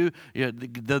you.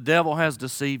 The devil has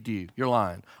deceived you. You're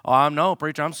lying. Oh, no,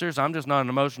 preacher, I'm serious. I'm just not an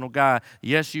emotional guy.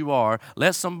 Yes, you are.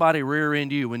 Let somebody rear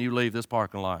end you when you leave this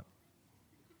parking lot.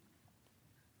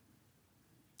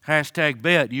 Hashtag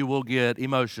bet you will get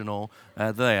emotional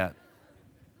at that.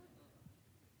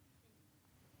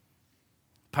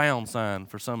 Pound sign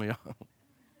for some of y'all.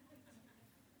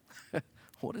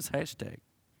 What is hashtag?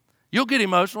 You'll get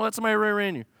emotional. Let somebody rear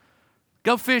end you.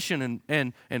 Go fishing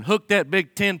and hook that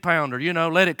big 10-pounder.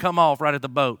 Let it come off right at the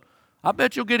boat. I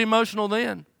bet you'll get emotional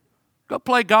then. Go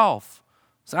play golf.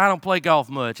 So I don't play golf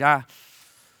much. That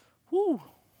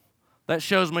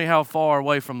shows me how far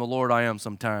away from the Lord I am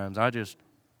sometimes. I just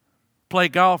play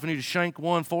golf and you just shank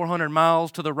one 400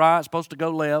 miles to the right, supposed to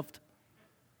go left.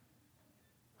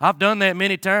 I've done that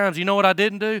many times. You know what I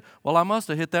didn't do? Well, I must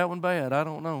have hit that one bad. I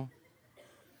don't know.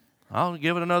 I'll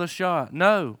give it another shot.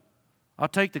 No. I'll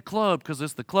take the club because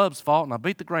it's the club's fault and I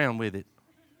beat the ground with it.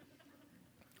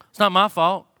 It's not my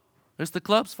fault. It's the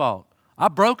club's fault. I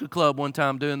broke a club one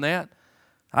time doing that.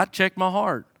 I checked my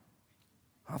heart.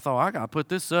 I thought, I got to put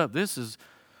this up. This is,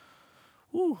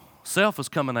 self is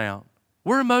coming out.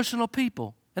 We're emotional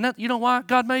people. And that, you know why?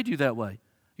 God made you that way.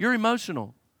 You're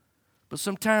emotional. But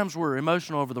sometimes we're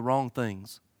emotional over the wrong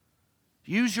things.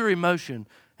 Use your emotion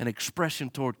and expression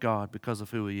toward God because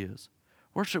of who He is.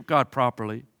 Worship God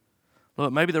properly.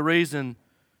 Look, maybe the reason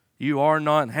you are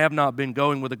not and have not been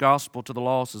going with the gospel to the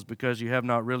lost is because you have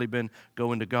not really been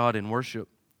going to God in worship.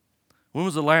 When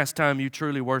was the last time you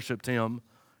truly worshiped Him?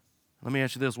 Let me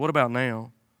ask you this, what about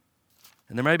now?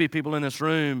 And there may be people in this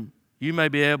room, you may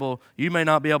not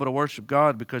be able to worship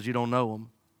God because you don't know Him.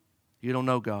 You don't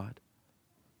know God.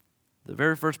 The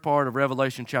very first part of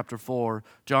Revelation chapter 4,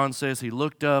 John says he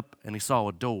looked up and he saw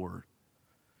a door.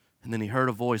 And then he heard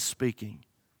a voice speaking,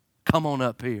 come on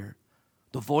up here.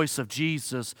 The voice of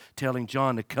Jesus telling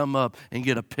John to come up and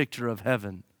get a picture of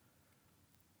heaven.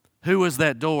 Who is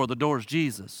that door? The door is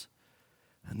Jesus.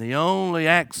 And the only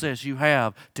access you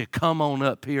have to come on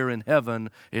up here in heaven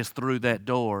is through that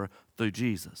door, through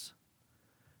Jesus.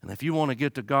 And if you want to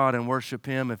get to God and worship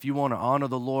Him, if you want to honor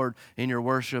the Lord in your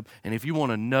worship, and if you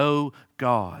want to know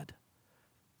God,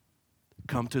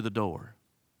 come to the door.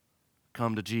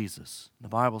 Come to Jesus. The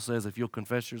Bible says if you'll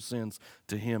confess your sins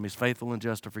to Him, He's faithful and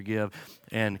just to forgive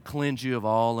and cleanse you of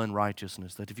all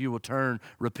unrighteousness. That if you will turn,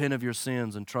 repent of your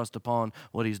sins, and trust upon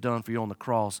what He's done for you on the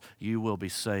cross, you will be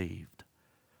saved.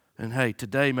 And hey,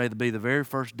 today may be the very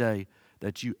first day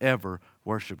that you ever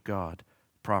worship God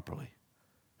properly.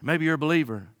 Maybe you're a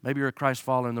believer. Maybe you're a Christ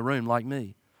follower in the room like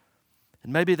me.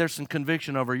 And maybe there's some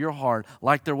conviction over your heart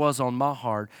like there was on my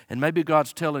heart. And maybe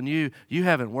God's telling you, you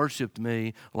haven't worshiped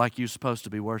me like you're supposed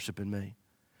to be worshiping me.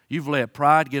 You've let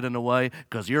pride get in the way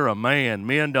because you're a man.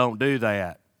 Men don't do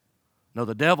that. No,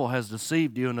 the devil has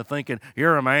deceived you into thinking,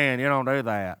 you're a man, you don't do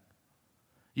that.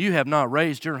 You have not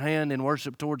raised your hand in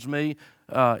worship towards me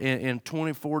in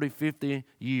 20, 40, 50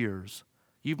 years.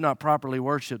 You've not properly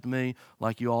worshiped me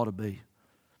like you ought to be.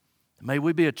 May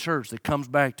we be a church that comes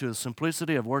back to the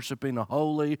simplicity of worshiping a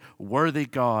holy, worthy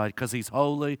God because He's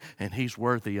holy and He's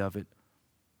worthy of it.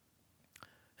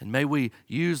 And may we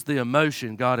use the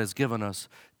emotion God has given us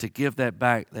to give that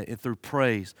back through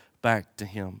praise back to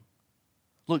Him.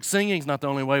 Look, singing is not the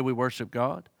only way we worship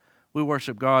God. We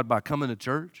worship God by coming to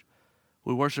church.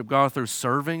 We worship God through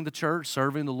serving the church,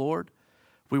 serving the Lord.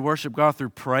 We worship God through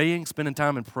praying, spending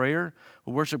time in prayer.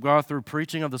 We worship God through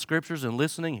preaching of the Scriptures and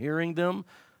listening, hearing them.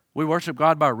 We worship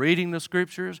God by reading the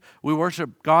Scriptures. We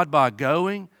worship God by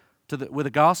going with the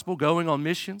gospel, going on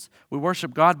missions. We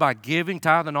worship God by giving,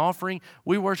 tithe, and offering.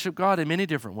 We worship God in many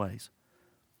different ways.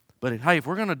 But hey, if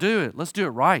we're going to do it, let's do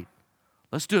it right.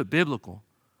 Let's do it biblical.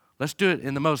 Let's do it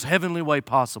in the most heavenly way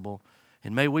possible.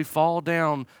 And may we fall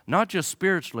down, not just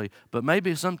spiritually, but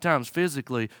maybe sometimes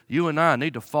physically. You and I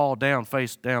need to fall down,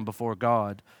 face down before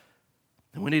God.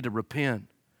 And we need to repent.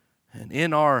 And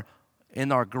in our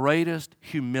greatest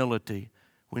humility,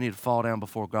 we need to fall down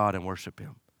before God and worship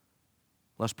Him.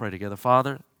 Let's pray together.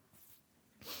 Father,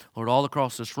 Lord, all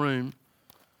across this room,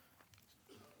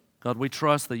 God, we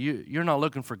trust that you're not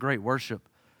looking for great worship.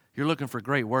 You're looking for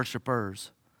great worshipers.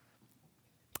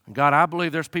 And God, I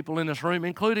believe there's people in this room,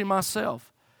 including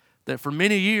myself, that for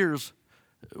many years,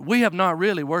 we have not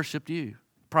really worshiped you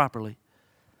properly.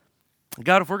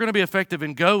 God, if we're going to be effective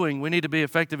in going, we need to be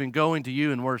effective in going to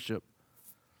you in worship.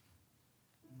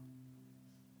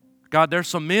 God, there's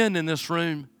some men in this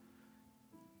room,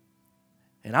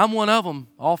 and I'm one of them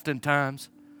oftentimes.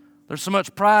 There's so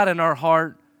much pride in our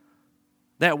heart.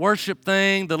 That worship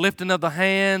thing, the lifting of the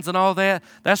hands and all that,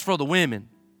 that's for the women.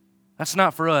 That's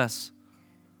not for us.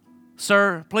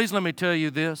 Sir, please let me tell you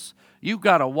this. You've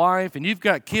got a wife and you've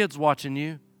got kids watching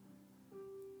you.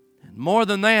 And more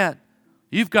than that,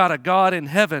 you've got a God in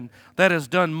heaven that has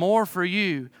done more for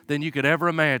you than you could ever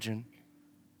imagine.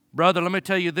 Brother, let me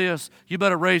tell you this. You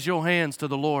better raise your hands to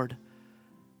the Lord.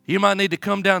 You might need to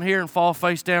come down here and fall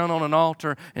face down on an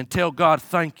altar and tell God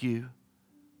thank you.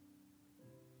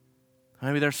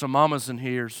 Maybe there's some mamas in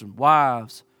here, some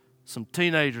wives, some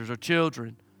teenagers or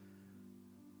children.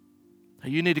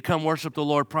 You need to come worship the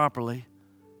Lord properly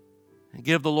and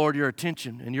give the Lord your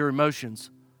attention and your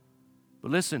emotions. But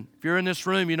listen, if you're in this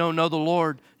room, you don't know the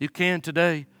Lord, you can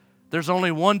today. There's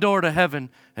only one door to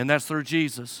heaven, and that's through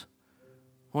Jesus.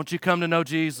 Won't you come to know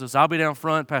Jesus? I'll be down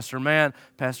front. Pastor Matt,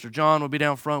 Pastor John will be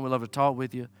down front. We'd love to talk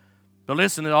with you. But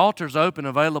listen, the altar's open,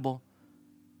 available.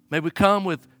 May we come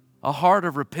with a heart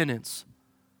of repentance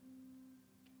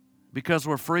because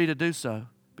we're free to do so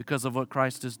because of what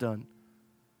Christ has done.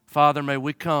 Father, may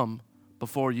we come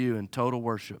before you in total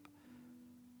worship.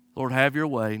 Lord, have your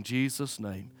way in Jesus'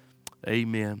 name.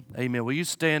 Amen. Amen. Will you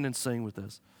stand and sing with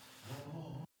us?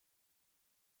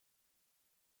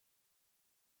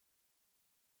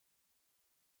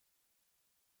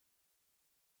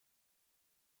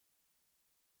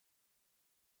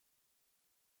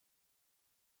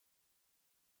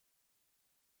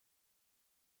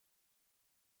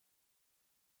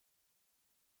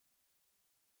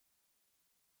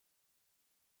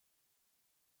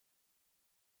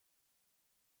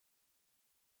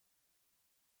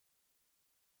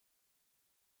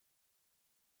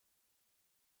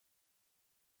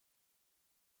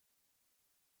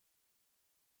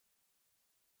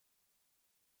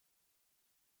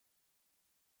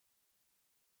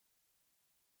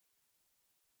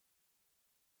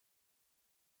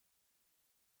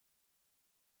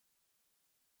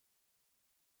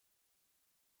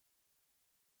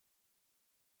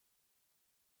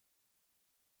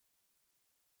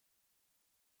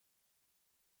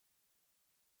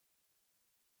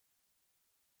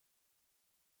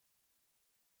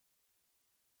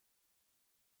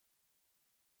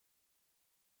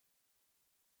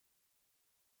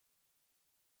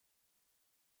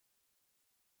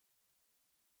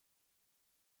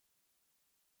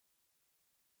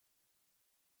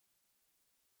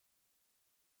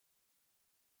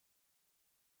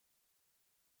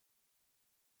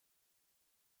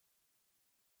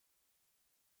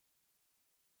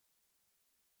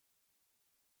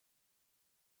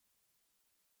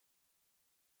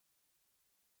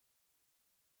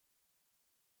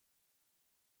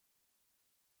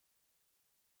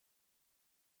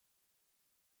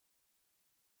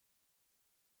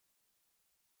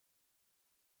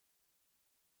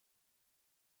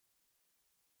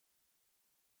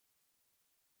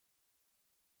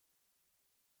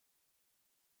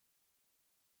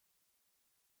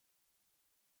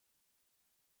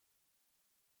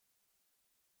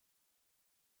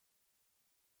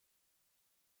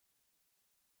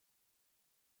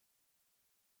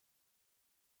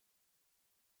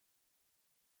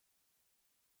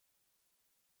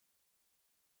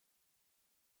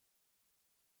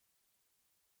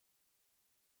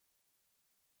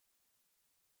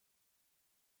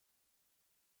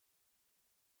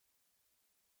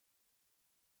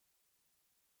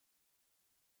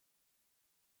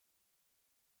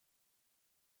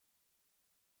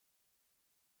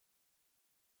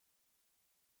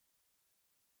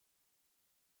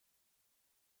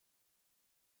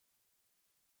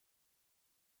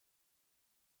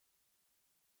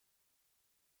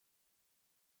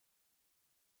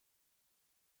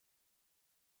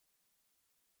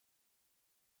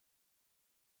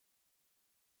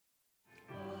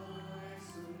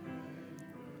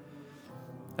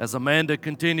 As Amanda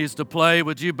continues to play,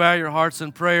 would you bow your hearts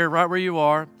in prayer right where you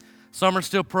are? Some are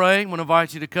still praying. I want to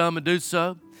invite you to come and do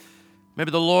so. Maybe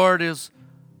the Lord is,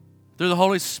 through the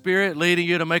Holy Spirit, leading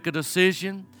you to make a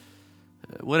decision.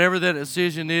 Whatever that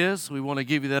decision is, we want to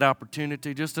give you that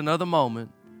opportunity. Just another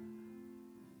moment.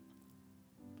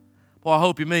 Well, I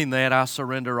hope you mean that. I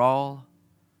surrender all.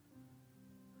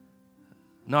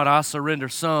 Not I surrender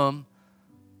some.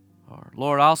 Or,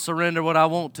 Lord, I'll surrender what I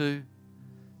want to,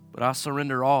 but I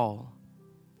surrender all.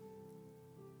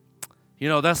 You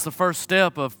know, that's the first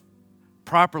step of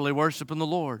properly worshiping the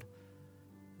Lord,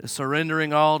 is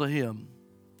surrendering all to Him.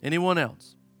 Anyone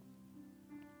else?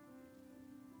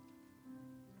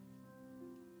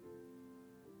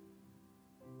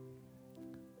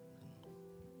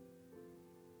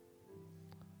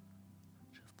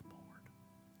 Just the Lord.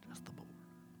 Just the Lord.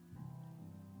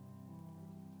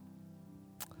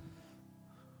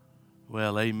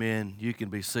 Well, amen. You can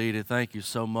be seated. Thank you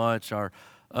so much. Our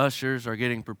ushers are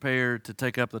getting prepared to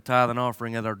take up the tithe and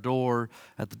offering at the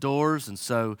doors. And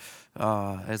so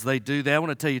as they do that, I want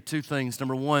to tell you two things.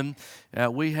 Number one,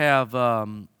 we have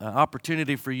an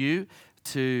opportunity for you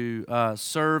to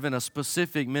serve in a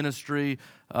specific ministry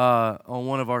on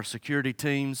one of our security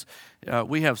teams.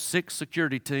 We have 6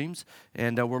 security teams,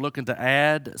 and we're looking to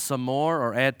add some more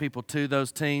or add people to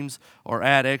those teams or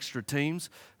add extra teams.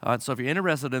 So if you're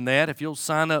interested in that, if you'll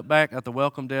sign up back at the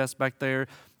welcome desk back there,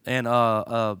 and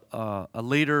a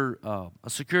leader, a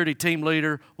security team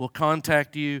leader will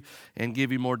contact you and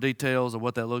give you more details of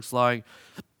what that looks like.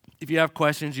 If you have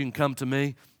questions, you can come to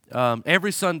me.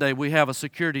 Every Sunday we have a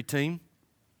security team,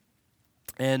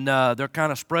 and they're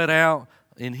kind of spread out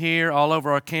in here all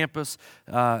over our campus,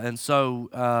 and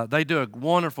so they do a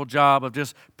wonderful job of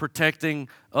just protecting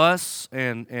us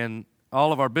and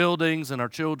all of our buildings and our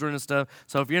children and stuff.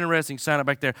 So if you're interested, you can sign up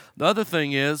back there. The other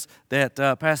thing is that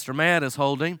Pastor Matt is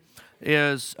holding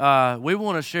is we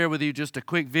want to share with you just a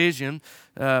quick vision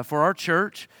for our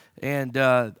church. And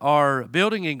our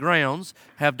building and grounds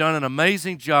have done an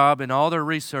amazing job in all their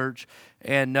research,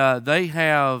 and they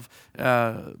have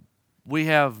we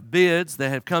have bids that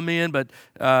have come in, but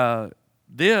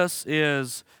this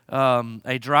is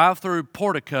a drive-through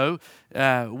portico.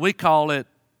 We call it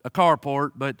a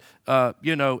carport, but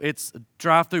it's a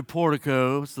drive-through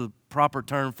portico. It's the proper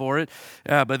term for it.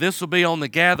 But this will be on the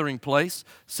gathering place.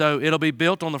 So it'll be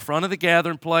built on the front of the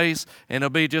gathering place, and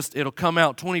it'll come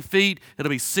out 20 feet. It'll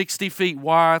be 60 feet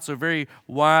wide, so very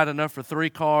wide enough for 3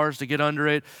 cars to get under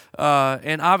it.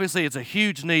 And obviously, it's a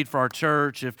huge need for our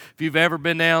church. If you've ever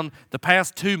been down the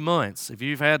past 2 months, if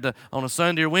you've had on a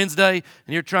Sunday or Wednesday,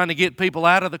 and you're trying to get people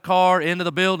out of the car, into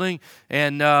the building,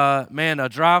 and a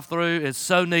drive-through is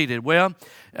so needed. Well,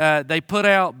 they put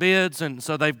out bids, and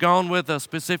so they've gone with a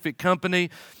specific company.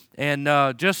 And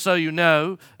just so you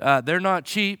know, they're not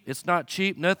cheap. It's not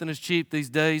cheap. Nothing is cheap these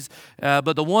days.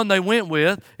 But the one they went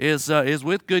with is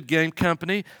with Good Game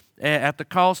Company at the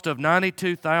cost of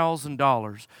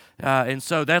 $92,000. And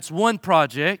so that's one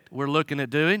project we're looking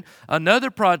at doing. Another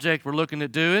project we're looking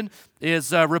at doing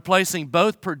is replacing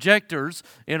both projectors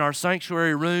in our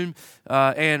sanctuary room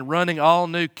and running all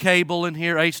new cable in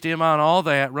here, HDMI and all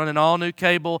that, running all new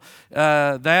cable.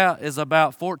 That is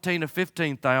about $14,000 to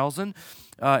 $15,000.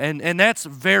 And that's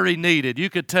very needed. You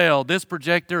could tell this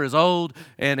projector is old,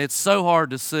 and it's so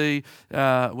hard to see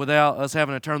without us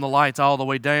having to turn the lights all the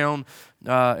way down.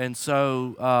 And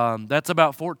so that's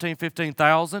about $14,000,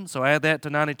 $15,000. So add that to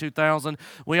 $92,000.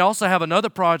 We also have another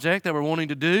project that we're wanting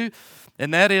to do,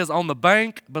 and that is on the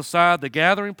bank beside the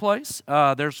gathering place.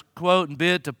 There's quote and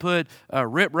bid to put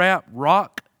riprap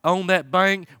rock on that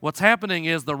bank. What's happening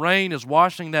is the rain is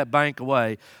washing that bank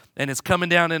away, and it's coming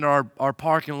down into our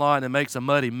parking lot, and it makes a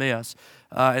muddy mess.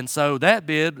 And so that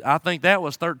bid, I think that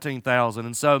was $13,000.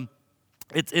 And so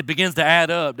it begins to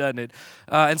add up, doesn't it?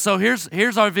 And so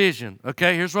here's our vision.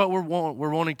 Okay, here's what we're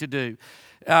wanting to do.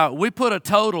 We put a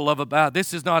total of about,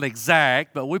 this is not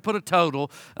exact, but we put a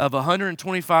total of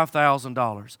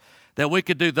 $125,000 that we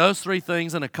could do those 3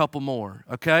 things and a couple more.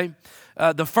 Okay.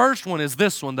 The first one is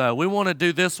this one, though. We want to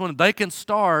do this one. They can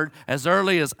start as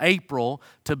early as April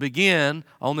to begin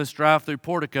on this drive-through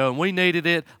portico, and we needed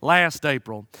it last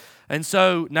April. And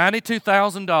so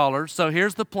 $92,000. So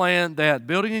here's the plan that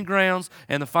Building and Grounds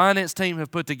and the finance team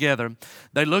have put together.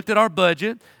 They looked at our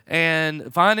budget, and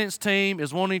the finance team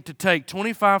is wanting to take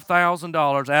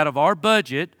 $25,000 out of our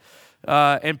budget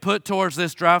and put towards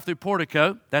this drive-through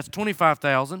portico. That's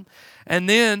 $25,000. And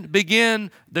then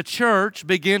the church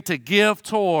begin to give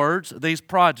towards these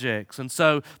projects. And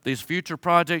so these future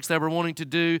projects that we're wanting to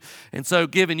do. And so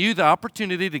giving you the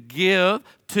opportunity to give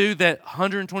to that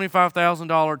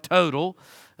 $125,000 total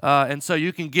and so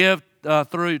you can give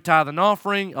through tithe and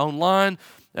offering online,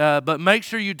 but make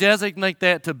sure you designate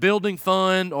that to building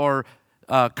fund or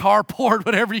carport,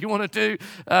 whatever you want to do,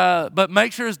 but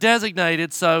make sure it's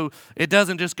designated so it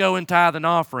doesn't just go in tithe and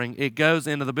offering. It goes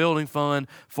into the building fund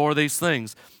for these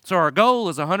things. So our goal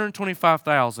is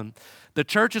 $125,000. The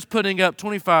church is putting up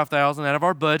 $25,000 out of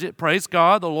our budget. Praise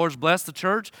God, the Lord's blessed the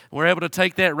church. We're able to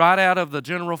take that right out of the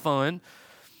general fund.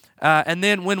 And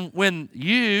then when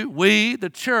we, the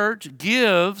church,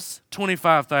 gives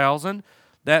 $25,000,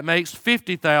 that makes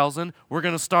 $50,000. We're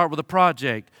going to start with a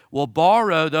project. We'll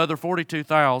borrow the other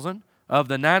 $42,000 of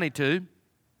the $92,000.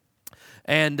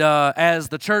 And as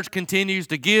the church continues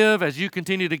to give, as you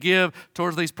continue to give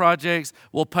towards these projects,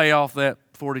 we'll pay off that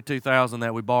 $42,000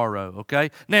 that we borrow,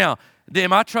 okay? Now,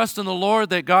 am I trusting the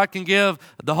Lord that God can give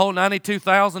the whole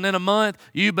 $92,000 in a month?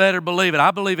 You better believe it.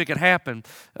 I believe it could happen.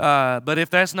 But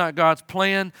if that's not God's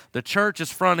plan, the church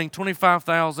is fronting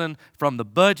 $25,000 from the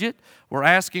budget. We're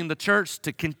asking the church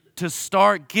to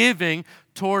start giving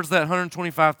towards that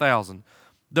 $125,000.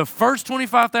 The first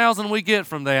 $25,000 we get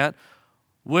from that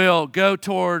will go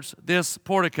towards this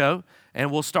portico,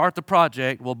 and we'll start the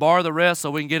project. We'll borrow the rest so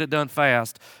we can get it done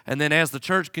fast. And then as the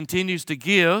church continues to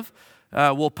give,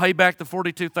 we'll pay back the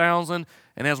 $42,000.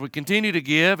 And as we continue to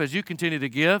give, as you continue to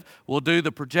give, we'll do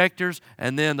the projectors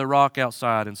and then the rock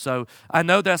outside. And so I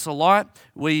know that's a lot.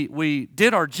 We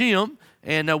did our gym.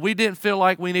 And we didn't feel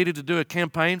like we needed to do a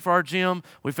campaign for our gym.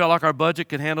 We felt like our budget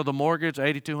could handle the mortgage,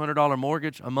 $8,200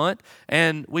 mortgage a month,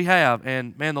 and we have.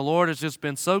 And, man, the Lord has just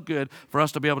been so good for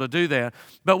us to be able to do that.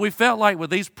 But we felt like with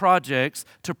these projects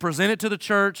to present it to the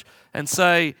church and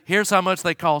say, here's how much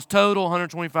they cost total,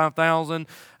 $125,000,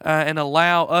 and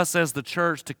allow us as the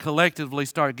church to collectively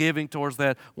start giving towards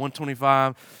that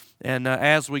 $125,000. And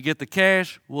as we get the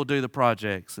cash, we'll do the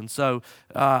projects. And so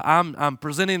I'm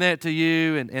presenting that to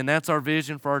you, and that's our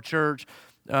vision for our church.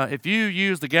 If you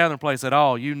use the gathering place at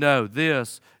all, you know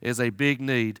this is a big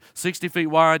need. 60 feet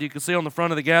wide, you can see on the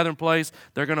front of the gathering place,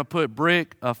 they're going to put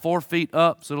brick 4 feet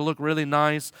up, so it'll look really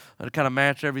nice to kind of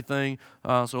match everything,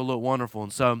 so it'll look wonderful.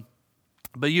 And so,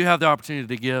 but you have the opportunity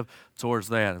to give towards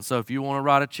that. And so if you want to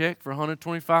write a check for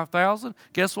 $125,000,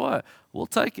 guess what? We'll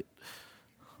take it.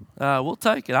 We'll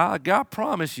take it. I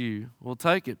promise you, we'll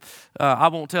take it. I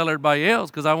won't tell everybody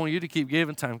else because I want you to keep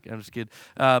giving. I'm just kidding.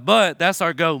 But that's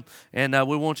our goal, and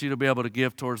we want you to be able to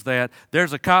give towards that.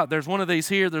 There's one of these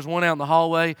here. There's one out in the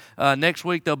hallway. Next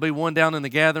week there'll be one down in the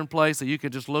gathering place that you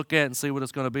can just look at and see what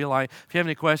it's going to be like. If you have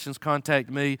any questions,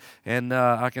 contact me, and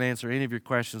I can answer any of your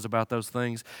questions about those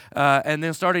things. And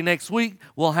then starting next week,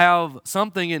 we'll have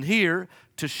something in here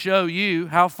to show you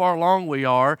how far along we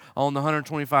are on the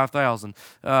 $125,000.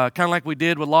 Kind of like we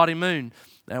did with Lottie Moon.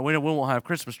 We won't have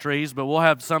Christmas trees, but we'll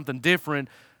have something different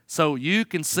so you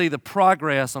can see the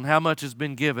progress on how much has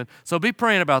been given. So be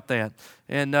praying about that.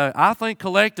 And I think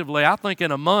collectively,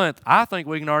 in a month, I think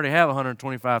we can already have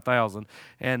 $125,000.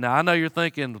 And I know you're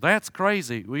thinking, that's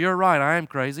crazy. Well, you're right, I am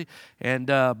crazy. And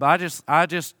but I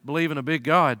just believe in a big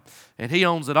God, and He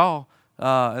owns it all.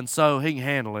 And so He can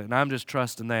handle it, and I'm just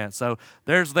trusting that. So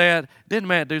there's that. Didn't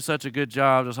Matt do such a good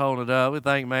job just holding it up? We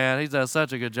thank Matt. He's done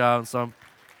such a good job. So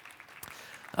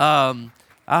I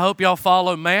hope y'all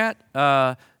follow Matt.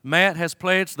 Matt has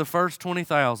pledged the first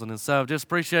 $20,000, and so just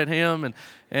appreciate him.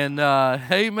 And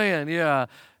amen, yeah.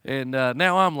 And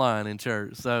now I'm lying in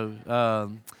church.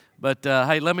 So, but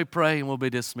hey, let me pray and we'll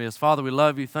be dismissed. Father, we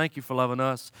love you. Thank you for loving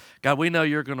us. God, we know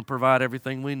you're going to provide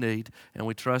everything we need, and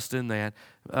we trust in that.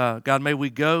 God, may we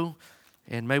go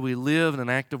and may we live in an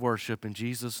act of worship in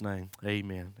Jesus' name.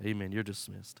 Amen. Amen. You're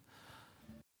dismissed.